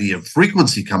about the idea of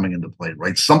frequency coming into play,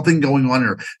 right? Something going on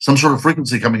here, some sort of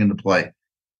frequency coming into play.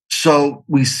 So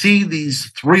we see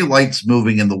these 3 lights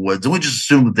moving in the woods, and we just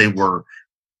assume that they were,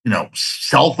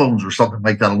 cell phones or something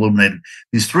like that illuminated.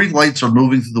 These 3 lights are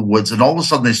moving through the woods, and all of a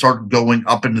sudden they start going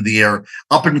up into the air,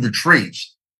 up into the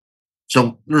trees.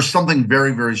 So there's something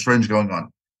very, very strange going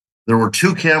on. There were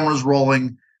 2 cameras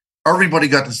rolling. Everybody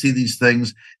got to see these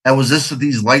things. And was this that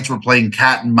these lights were playing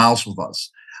cat and mouse with us?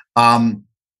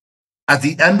 At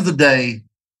the end of the day,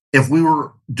 if we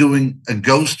were doing a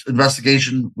ghost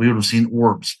investigation, we would have seen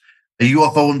orbs. A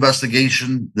UFO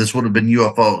investigation, this would have been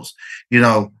UFOs.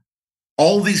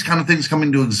 All these kind of things come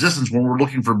into existence when we're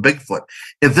looking for Bigfoot.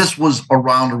 If this was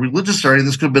around a religious area,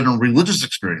 this could have been a religious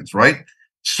experience, right?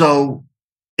 So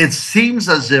it seems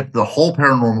as if the whole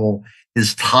paranormal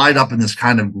is tied up in this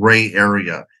kind of gray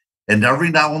area. And every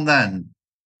now and then,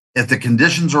 if the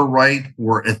conditions are right,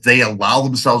 or if they allow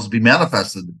themselves to be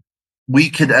manifested, we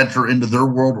could enter into their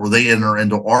world or they enter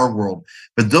into our world.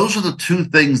 But those are the two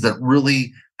things that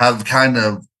really have kind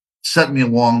of set me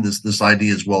along this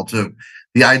idea as well too.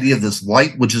 The idea of this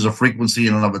light, which is a frequency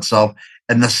in and of itself,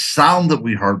 and the sound that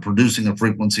we heard producing a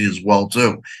frequency as well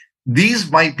too.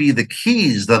 These might be the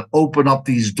keys that open up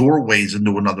these doorways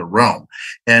into another realm.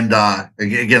 And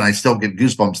again, I still get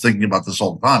goosebumps thinking about this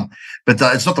all the time. But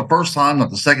it's not the first time,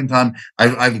 not the second time.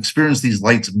 I've experienced these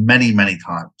lights many, many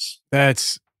times.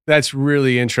 That's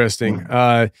really interesting.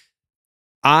 So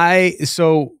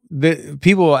the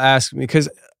people will ask me, because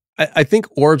I think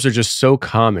orbs are just so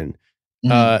common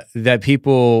that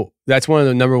people, that's one of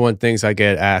the number one things I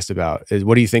get asked about is,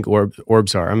 what do you think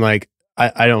orbs are? I'm like,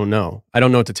 I don't know. I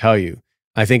don't know what to tell you.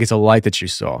 I think it's a light that you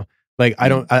saw. Like,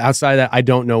 outside of that, I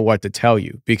don't know what to tell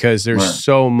you, because there's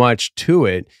so much to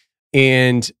it.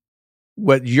 And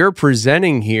what you're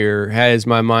presenting here has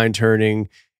my mind turning,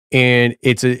 and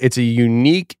it's a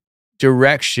unique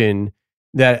direction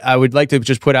that I would like to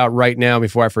just put out right now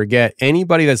before I forget.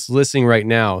 Anybody that's listening right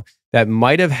now that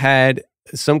might have had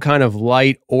some kind of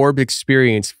light orb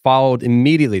experience followed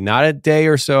immediately, not a day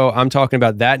or so. I'm talking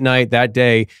about that night, that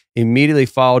day, immediately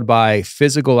followed by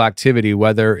physical activity,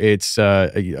 whether it's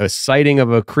a sighting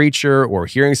of a creature or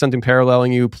hearing something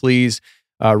paralleling you, please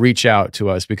reach out to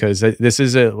us, because this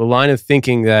is a line of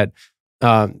thinking that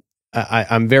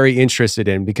I'm very interested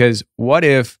in. Because what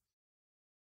if,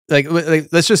 like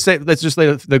let's just lay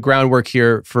the groundwork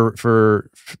here to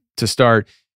start.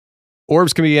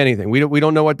 Orbs can be anything. We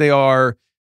don't know what they are,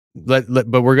 but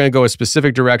we're going to go a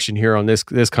specific direction here on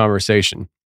this conversation.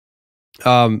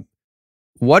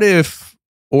 What if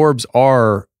orbs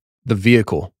are the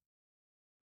vehicle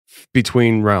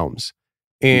between realms?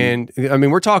 And I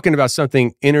mean, we're talking about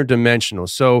something interdimensional.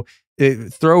 So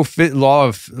throw law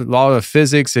of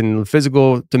physics and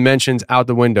physical dimensions out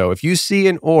the window. If you see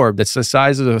an orb that's the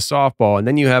size of a softball, and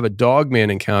then you have a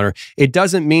dogman encounter, it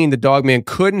doesn't mean the dogman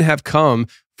couldn't have come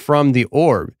from the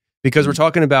orb, because we're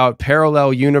talking about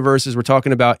parallel universes. We're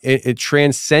talking about it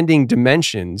transcending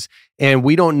dimensions, and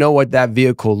we don't know what that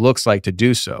vehicle looks like to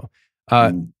do so.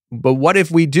 But what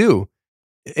if we do?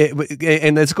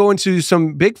 And let's go into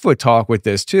some Bigfoot talk with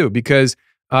this too, because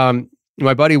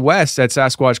my buddy Wes at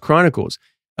Sasquatch Chronicles,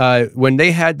 when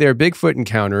they had their Bigfoot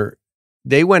encounter,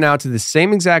 they went out to the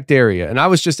same exact area. And I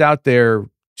was just out there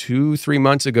 2-3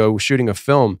 months ago shooting a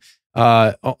film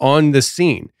on the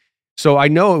scene. So I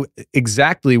know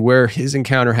exactly where his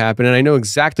encounter happened, and I know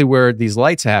exactly where these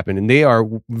lights happen, and they are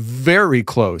very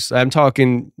close. I'm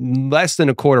talking less than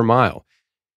a quarter mile.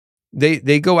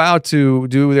 They go out to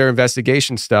do their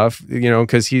investigation stuff,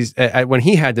 because when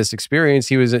he had this experience,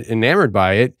 he was enamored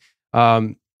by it.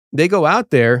 They go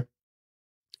out there,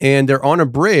 and they're on a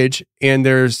bridge, and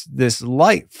there's this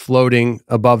light floating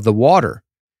above the water,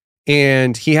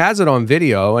 and he has it on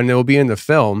video, and it will be in the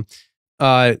film.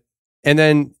 And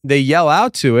then they yell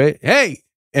out to it, "Hey!"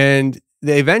 And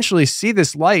they eventually see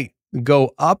this light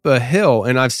go up a hill.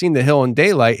 And I've seen the hill in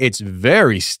daylight. It's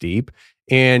very steep,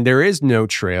 and there is no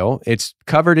trail. It's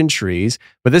covered in trees,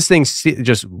 but this thing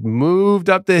just moved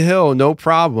up the hill, no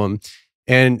problem.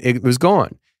 And it was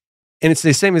gone. And it's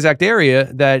the same exact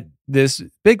area that this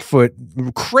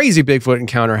crazy Bigfoot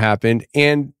encounter happened.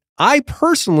 And I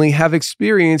personally have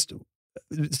experienced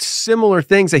similar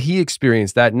things that he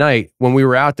experienced that night when we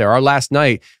were out there. Our last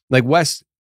night, like Wes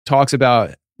talks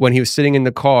about when he was sitting in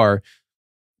the car,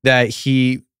 that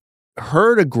he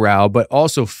heard a growl, but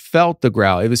also felt the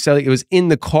growl. It was in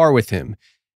the car with him.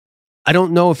 I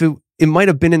don't know if it might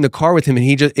have been in the car with him, and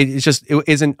it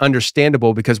isn't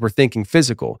understandable because we're thinking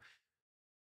physical.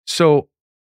 So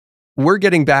we're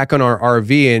getting back on our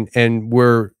RV, and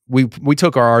we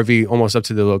took our RV almost up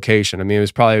to the location. I mean, it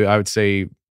was probably, I would say,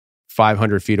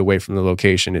 500 feet away from the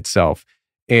location itself.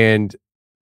 And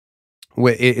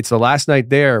it's the last night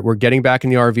there. We're getting back in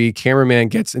the RV. Cameraman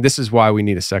gets, and this is why we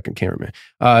need a second cameraman.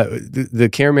 The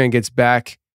cameraman gets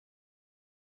back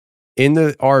in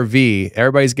the RV.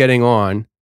 Everybody's getting on.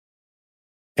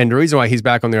 And the reason why he's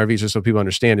back on the RV, just so people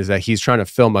understand, is that he's trying to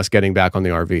film us getting back on the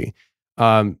RV.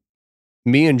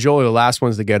 Me and Joel are the last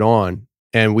ones to get on,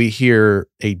 and we hear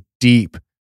a deep,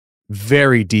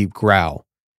 very deep growl.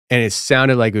 And it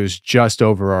sounded like it was just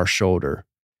over our shoulder.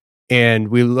 And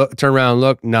we turn around and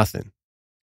look, nothing.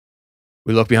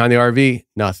 We look behind the RV,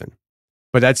 nothing.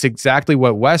 But that's exactly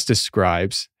what Wes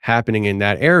describes happening in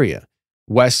that area.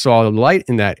 Wes saw the light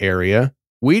in that area.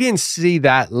 We didn't see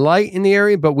that light in the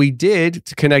area, but we did,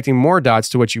 connecting more dots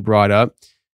to what you brought up.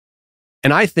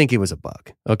 And I think it was a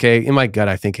bug. Okay. In my gut,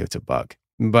 I think it's a bug.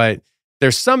 But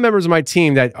there's some members of my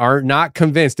team that are not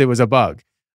convinced it was a bug.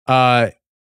 we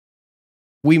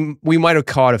might have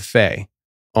caught a fae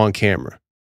on camera.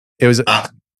 It was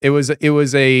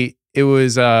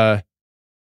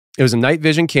a night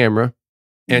vision camera,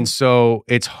 and so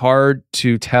it's hard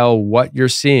to tell what you're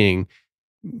seeing.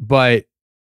 But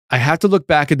I have to look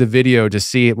back at the video to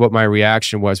see what my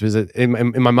reaction was. Because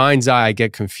in my mind's eye, I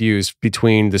get confused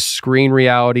between the screen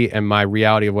reality and my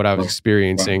reality of what I was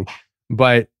experiencing.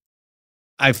 But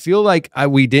I feel like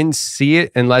we didn't see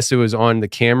it unless it was on the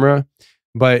camera.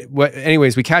 But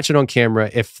anyways, we catch it on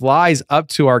camera. It flies up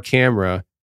to our camera,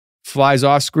 flies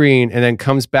off screen, and then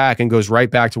comes back and goes right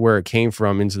back to where it came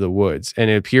from into the woods. And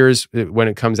it appears when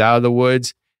it comes out of the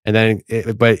woods, and then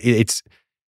it's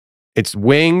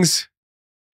wings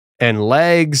and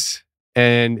legs.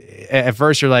 And at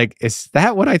first you're like, is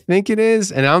that what I think it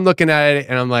is? And I'm looking at it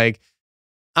and I'm like,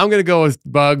 I'm going to go with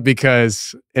bug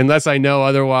because unless I know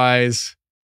otherwise.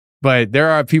 But there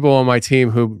are people on my team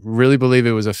who really believe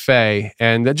it was a fae,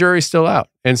 and the jury's still out.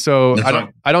 And so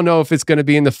I don't know if it's going to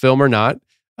be in the film or not.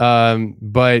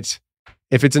 But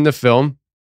if it's in the film,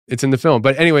 it's in the film.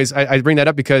 But anyways, I bring that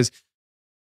up because,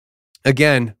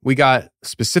 again, we got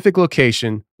specific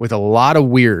location with a lot of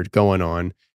weird going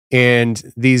on. And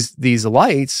these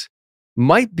lights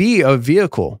might be a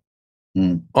vehicle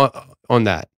on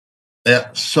that. Yeah.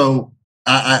 So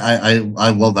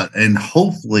I love that. And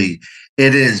hopefully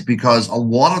it is, because a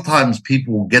lot of times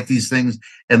people will get these things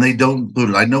and they don't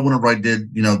include it. I know whenever I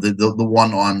did, the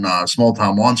one on Small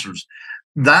Town Monsters,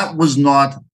 that was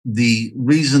not the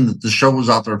reason that the show was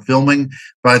out there filming,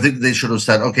 but I think they should have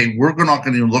said, okay, we're not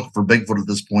going to look for Bigfoot at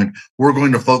this point. We're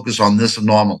going to focus on this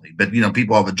anomaly. But,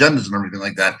 people have agendas and everything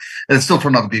like that. And it still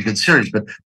turned out to be a good series. But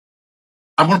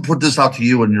I want to put this out to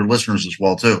you and your listeners as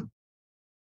well, too.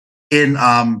 In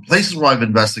places where I've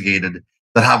investigated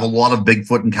that have a lot of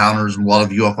Bigfoot encounters and a lot of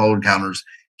UFO encounters,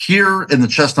 here in the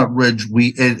Chestnut Ridge,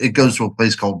 it goes to a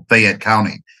place called Fayette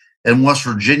County. In West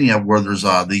Virginia, where there's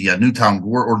the Newtown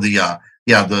Gorge, or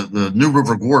the New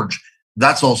River Gorge,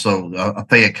 that's also a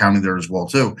Fayette County there as well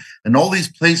too. And all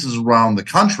these places around the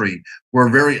country where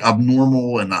very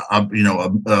abnormal and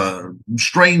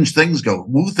strange things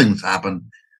woo things happen,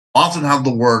 often have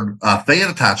the word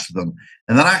Fayette attached to them,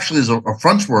 and that actually is a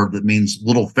French word that means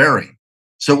little fairy.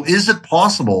 So, is it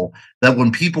possible that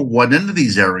when people went into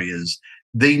these areas,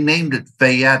 they named it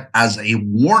Fayette as a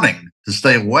warning to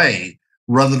stay away,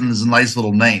 rather than as a nice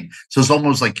little name? So it's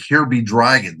almost like here be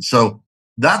dragons. So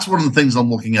that's one of the things I'm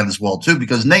looking at as well too,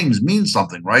 because names mean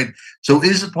something, right? So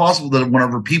is it possible that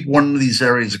whenever people went into these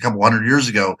areas a couple hundred years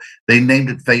ago, they named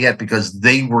it Fayette because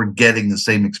they were getting the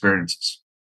same experiences?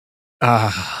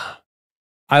 I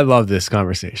love this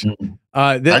conversation.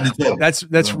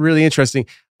 That's really interesting.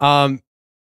 I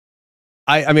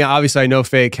mean, obviously I know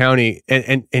Fayette County,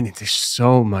 and there's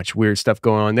so much weird stuff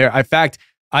going on there. In fact,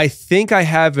 I think I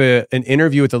have an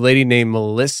interview with a lady named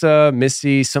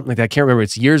Missy, something like that. I can't remember.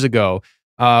 It's years ago,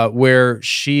 where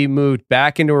she moved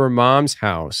back into her mom's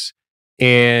house,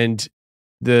 and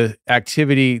the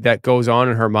activity that goes on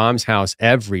in her mom's house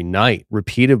every night,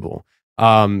 repeatable.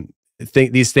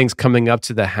 These things coming up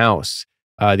to the house,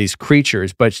 these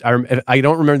creatures. But I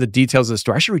don't remember the details of the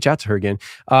story. I should reach out to her again.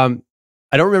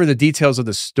 I don't remember the details of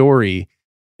the story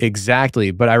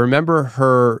exactly, but I remember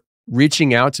her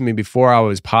reaching out to me before I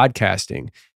was podcasting.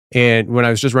 And when I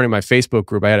was just running my Facebook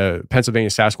group, I had a Pennsylvania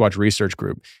Sasquatch research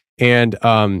group. And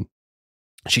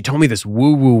she told me this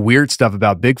woo-woo weird stuff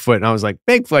about Bigfoot. And I was like,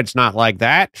 Bigfoot's not like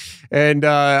that. And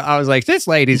I was like, this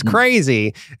lady's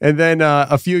crazy. And then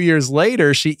a few years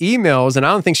later, she emails, and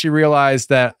I don't think she realized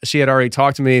that she had already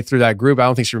talked to me through that group. I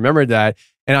don't think she remembered that.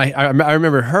 And I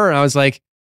remember her, and I was like,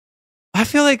 I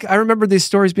feel like I remember these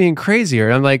stories being crazier.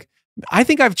 And I'm like, I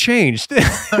think I've changed. But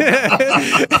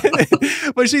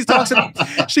she talks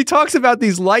about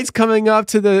these lights coming up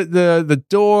to the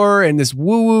door and this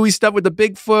woo-woo stuff with the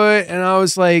Bigfoot. And I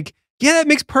was like, yeah, that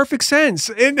makes perfect sense.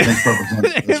 And makes perfect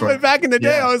sense. That's right. Back in the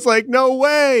day, I was like, no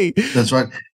way. That's right.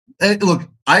 Hey, look,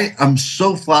 I'm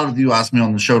so flattered you asked me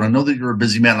on the show, and I know that you're a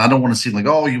busy man, and I don't want to seem like,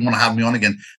 oh, you want to have me on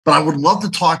again, but I would love to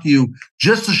talk to you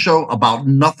just a show about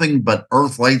nothing but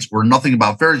earth lights or nothing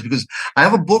about fairies, because I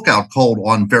have a book out called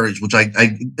On Fairies, which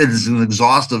it is an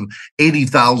exhaustive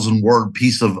 80,000 word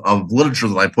piece of literature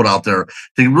that I put out there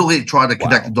to really try to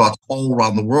connect the dots all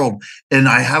around the world. And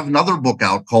I have another book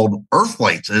out called Earth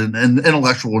Lights and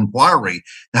Intellectual Inquiry.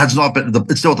 It has not been,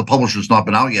 it's still at the publisher, it's not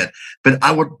been out yet, but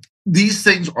these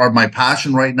things are my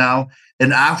passion right now.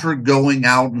 And after going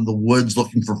out in the woods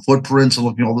looking for footprints and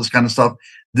looking at all this kind of stuff,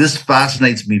 this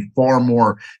fascinates me far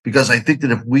more, because I think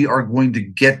that if we are going to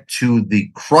get to the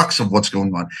crux of what's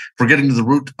going on, if we're getting to the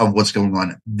root of what's going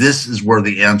on, this is where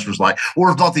the answers lie. Or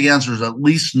if not the answers, at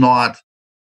least not.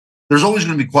 There's always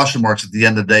going to be question marks at the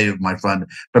end of the day, my friend,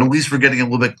 but at least we're getting a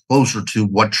little bit closer to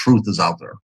what truth is out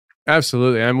there.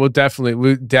 Absolutely. And we definitely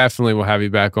will have you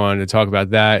back on to talk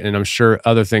about that. And I'm sure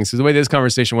other things. So the way this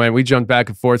conversation went, we jumped back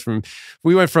and forth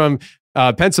we went from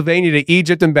Pennsylvania to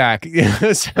Egypt and back.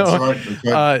 So,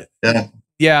 That's right.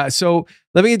 Yeah. So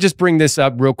let me just bring this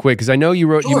up real quick, because I know you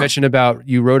mentioned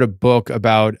you wrote a book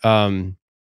about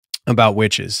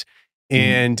witches,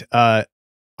 and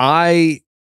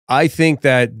I think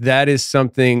that is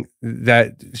something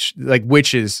that like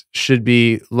witches should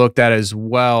be looked at as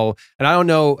well. And I don't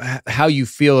know how you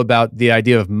feel about the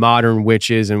idea of modern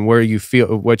witches and what you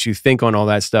think on all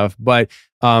that stuff, but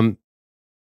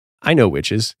I know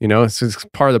witches, it's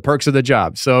part of the perks of the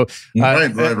job. So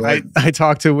right. I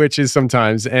talk to witches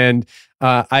sometimes, and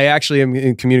I actually am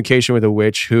in communication with a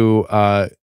witch who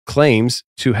claims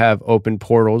to have opened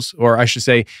portals, or I should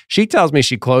say, she tells me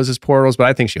she closes portals, but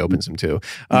I think she opens them too.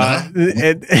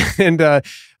 And I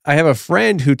have a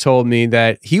friend who told me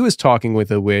that he was talking with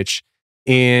a witch,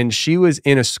 and she was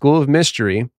in a school of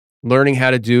mystery learning how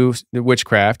to do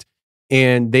witchcraft,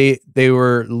 and they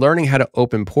were learning how to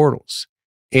open portals.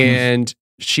 And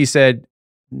she said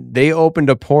they opened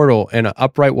a portal and an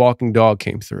upright walking dog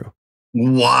came through.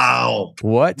 Wow.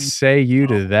 What say you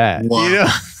to that?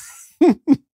 Wow.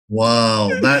 Wow.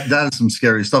 That is some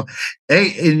scary stuff.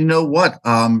 Hey, and you know what?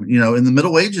 In the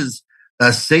Middle Ages,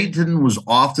 Satan was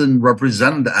often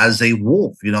represented as a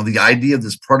wolf, the idea of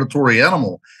this predatory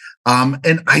animal.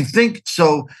 And I think,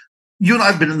 so you and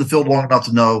I have been in the field long enough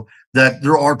to know that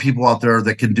there are people out there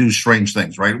that can do strange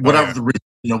things, right? Whatever the reason,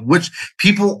 which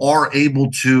people are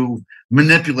able to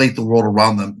manipulate the world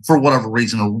around them for whatever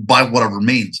reason or by whatever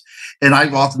means. And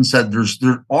I've often said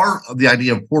there are the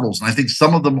idea of portals, and I think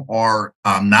some of them are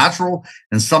natural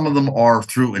and some of them are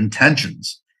through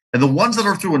intentions. And the ones that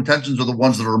are through intentions are the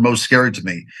ones that are most scary to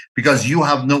me, because you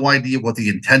have no idea what the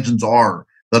intentions are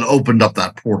that opened up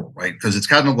that portal, right? Because it's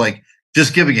kind of like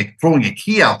just throwing a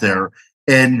key out there,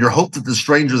 and your hope that the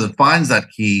stranger that finds that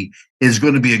key is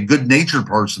going to be a good-natured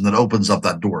person that opens up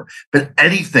that door. But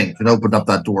anything can open up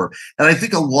that door. And I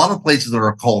think a lot of places that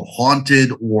are called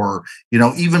haunted or,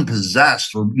 even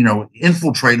possessed or,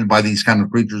 infiltrated by these kind of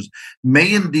creatures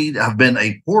may indeed have been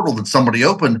a portal that somebody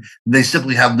opened, and they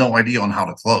simply have no idea on how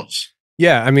to close.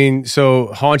 Yeah. I mean,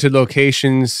 so haunted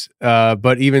locations,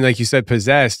 but even like you said,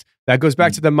 possessed, that goes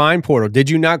back to the mind portal. Did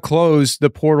you not close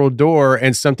the portal door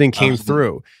and something came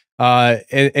through?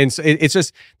 And so it's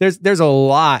just, there's a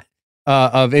lot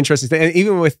of interesting things. And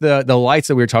even with the lights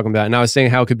that we were talking about, and I was saying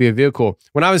how it could be a vehicle.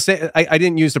 When I was saying, I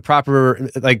didn't use the proper,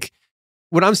 like,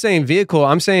 when I'm saying vehicle,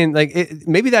 I'm saying like,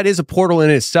 maybe that is a portal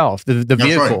in itself, the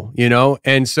vehicle, right.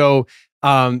 And so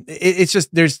it's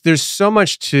just, there's so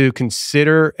much to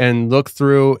consider and look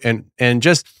through and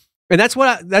that's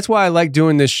why I like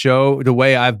doing this show. The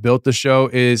way I've built the show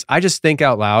is I just think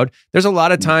out loud. There's a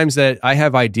lot of times that I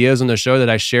have ideas on the show that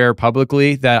I share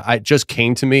publicly that I just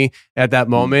came to me at that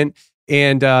moment.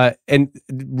 And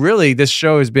really, this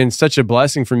show has been such a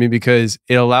blessing for me because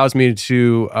it allows me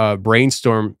to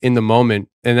brainstorm in the moment,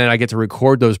 and then I get to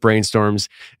record those brainstorms,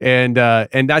 and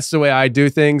that's the way I do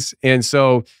things. And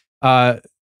so,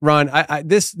 Ron,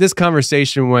 this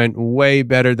conversation went way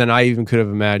better than I even could have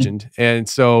imagined, and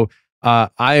so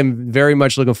I am very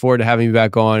much looking forward to having you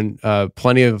back on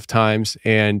plenty of times,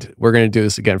 and we're going to do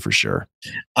this again for sure.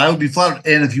 I would be flattered.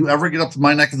 And if you ever get up to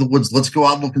my neck of the woods, let's go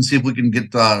out and look and see if we can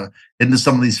get into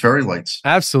some of these fairy lights.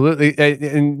 Absolutely.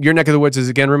 And your neck of the woods is,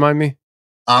 again, remind me?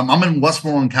 I'm in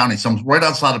Westmoreland County, so I'm right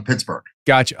outside of Pittsburgh.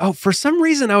 Gotcha. Oh, for some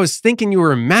reason, I was thinking you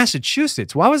were in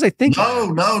Massachusetts. Why was I thinking?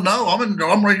 No.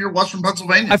 I'm right here, Western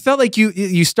Pennsylvania. I felt like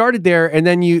you started there, and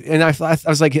then I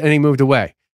was like, and he moved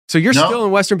away. So you're still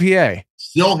in Western PA.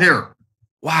 Still here.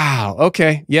 Wow.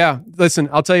 Okay. Yeah. Listen,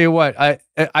 I'll tell you what.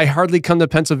 I hardly come to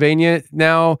Pennsylvania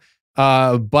now,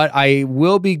 but I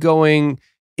will be going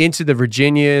into the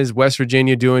Virginias, West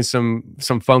Virginia, doing some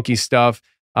funky stuff.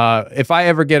 If I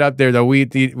ever get up there, though,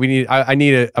 I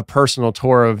need a personal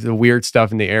tour of the weird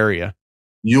stuff in the area.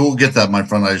 You'll get that, my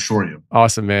friend. I assure you.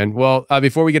 Awesome, man. Well,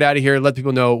 before we get out of here, let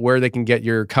people know where they can get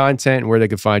your content and where they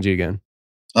can find you again.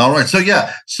 All right. So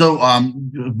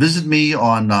visit me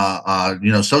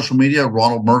on social media,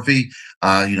 Ronald Murphy.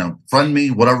 Friend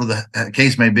me, whatever the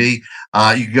case may be.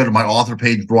 You can go to my author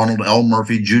page, Ronald L.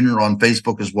 Murphy Jr. on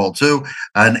Facebook as well too.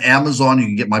 And Amazon, you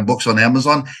can get my books on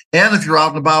Amazon. And if you're out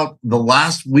and about, the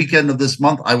last weekend of this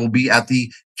month, I will be at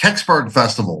the Kecksburg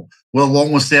Festival,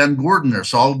 along with Stan Gordon there.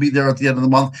 So I'll be there at the end of the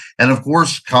month. And of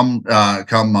course,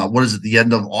 the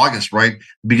end of August, right?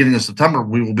 Beginning of September,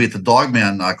 we will be at the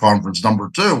Dogman Conference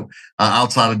 #2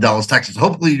 outside of Dallas, Texas.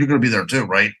 Hopefully you're going to be there too,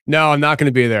 right? No, I'm not going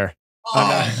to be there.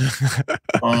 Oh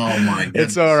my goodness.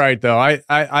 It's all right though.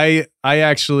 I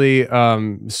actually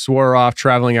swore off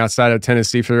traveling outside of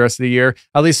Tennessee for the rest of the year,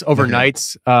 at least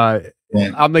overnights.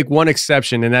 I'll make one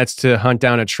exception, and that's to hunt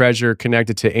down a treasure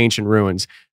connected to ancient ruins.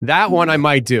 That one I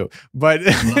might do, but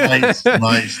nice.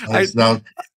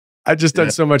 I've just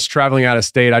done so much traveling out of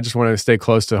state. I just wanted to stay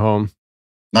close to home.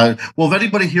 If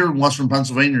anybody here in Western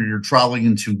Pennsylvania, you're traveling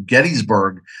into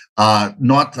Gettysburg,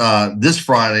 not this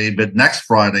Friday, but next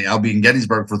Friday, I'll be in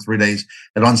Gettysburg for 3 days.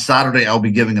 And on Saturday, I'll be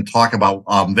giving a talk about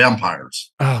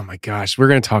vampires. Oh my gosh. We're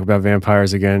going to talk about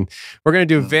vampires again. We're going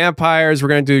to do vampires. We're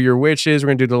going to do your witches. We're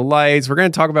going to do the lights. We're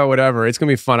going to talk about whatever. It's going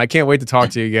to be fun. I can't wait to talk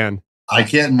to you again. I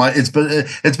can't. It's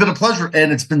been a pleasure,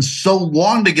 and it's been so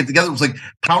long to get together. It was like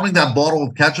pounding that bottle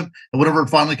of ketchup, and whenever it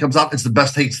finally comes out, it's the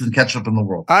best tasting ketchup in the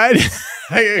world. I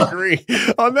agree.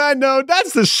 On that note,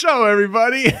 that's the show,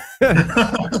 everybody.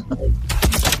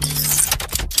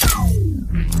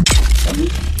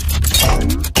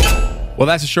 Well,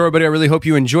 that's the show, everybody. I really hope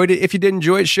you enjoyed it. If you did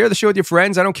enjoy it, share the show with your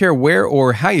friends. I don't care where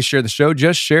or how you share the show.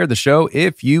 Just share the show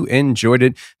if you enjoyed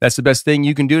it. That's the best thing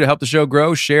you can do to help the show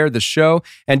grow. Share the show.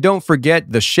 And don't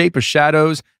forget The Shape of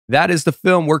Shadows. That is the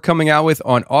film we're coming out with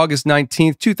on August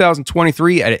 19th,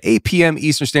 2023 at 8 p.m.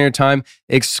 Eastern Standard Time,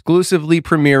 exclusively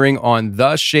premiering on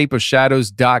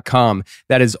theshapeofshadows.com.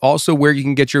 That is also where you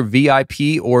can get your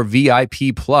VIP or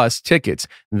VIP Plus tickets,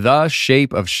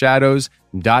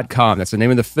 theshapeofshadows.com. That's the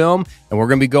name of the film, and we're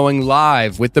going to be going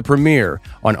live with the premiere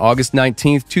on August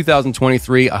 19th,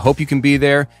 2023. I hope you can be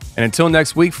there. And until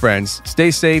next week, friends,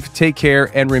 stay safe, take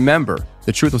care, and remember,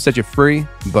 the truth will set you free,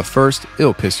 but first,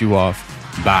 it'll piss you off.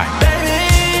 Bye.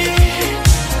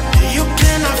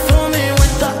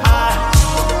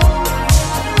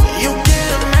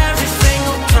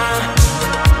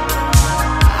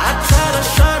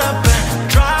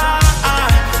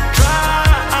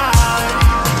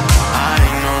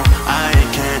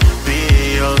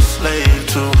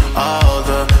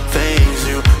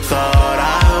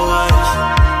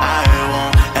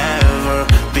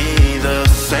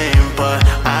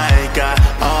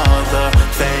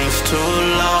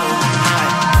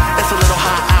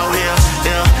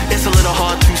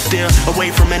 Away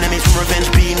from enemies, from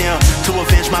revenge be near. To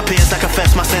avenge my peers, I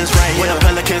confess my sins right here. When a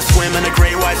pelican swim and the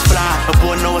great whites fly,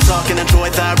 aboard Noah's Ark and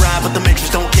enjoy thy ride. But the matrix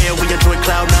don't care, we enjoy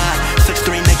cloud 9.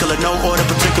 6'3" Nicola, no order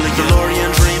particular. DeLorean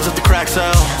dreams of the crack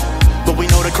cell, but we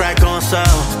know the crack gon'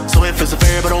 sell. So if it's a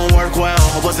variable, don't work well.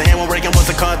 I wasn't here when Reagan was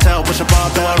a cartel. Push a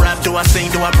bar, do I rap, do I sing,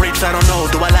 do I preach, I don't know.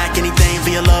 Do I lack anything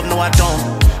via love? No, I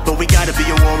don't. But we gotta be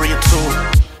a warrior too,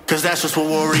 cause that's just what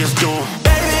warriors do.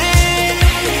 Baby,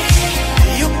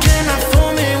 you cannot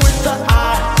fool me with the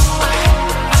eye.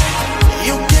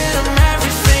 You get them every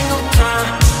single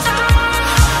time.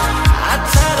 I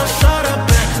tell them shut up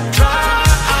and dry.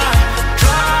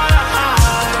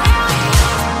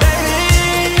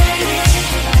 Baby,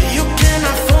 you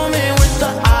cannot fool me with the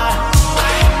eye.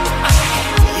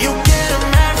 You get them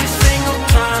every single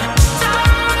time.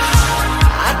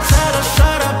 I tell them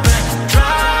shut up and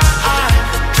dry.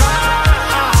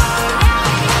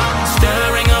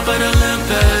 Staring up at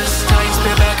Olympus, tight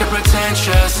spit back of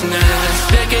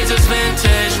pretentiousness. Decades is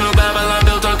vintage, new Babylon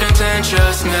built on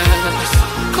contentiousness.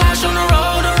 Clash on the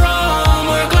road to Rome,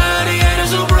 we're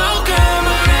gladiators who broken,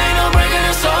 but ain't no breaking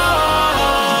us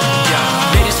all.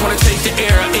 They just wanna take the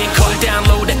air, call it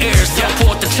download the air.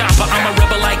 Teleport the chopper, I'm a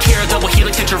rebel like here. Double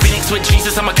helix intervenings with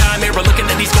Jesus, I'm a chimera. Looking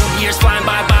at these golden years flying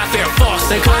by fair force.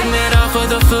 They cutting it off for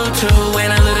the food too.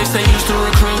 Analytics they used to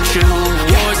recruit you.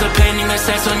 Wars of painting their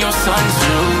sex on your sons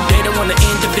too. They don't want the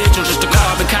individual, just a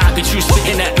carbon copy. You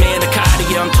spitting that manicotti,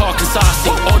 yeah, I'm talking saucy.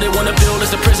 All they wanna build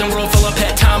is a prison world full of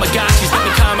pet Tamagotchis. Let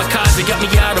me kamikaze, got me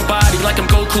out of body like I'm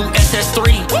Goku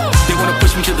SS3. They wanna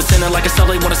push me to the center like a cell.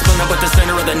 They wanna split up at the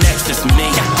center of the nexus,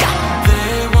 me.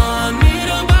 They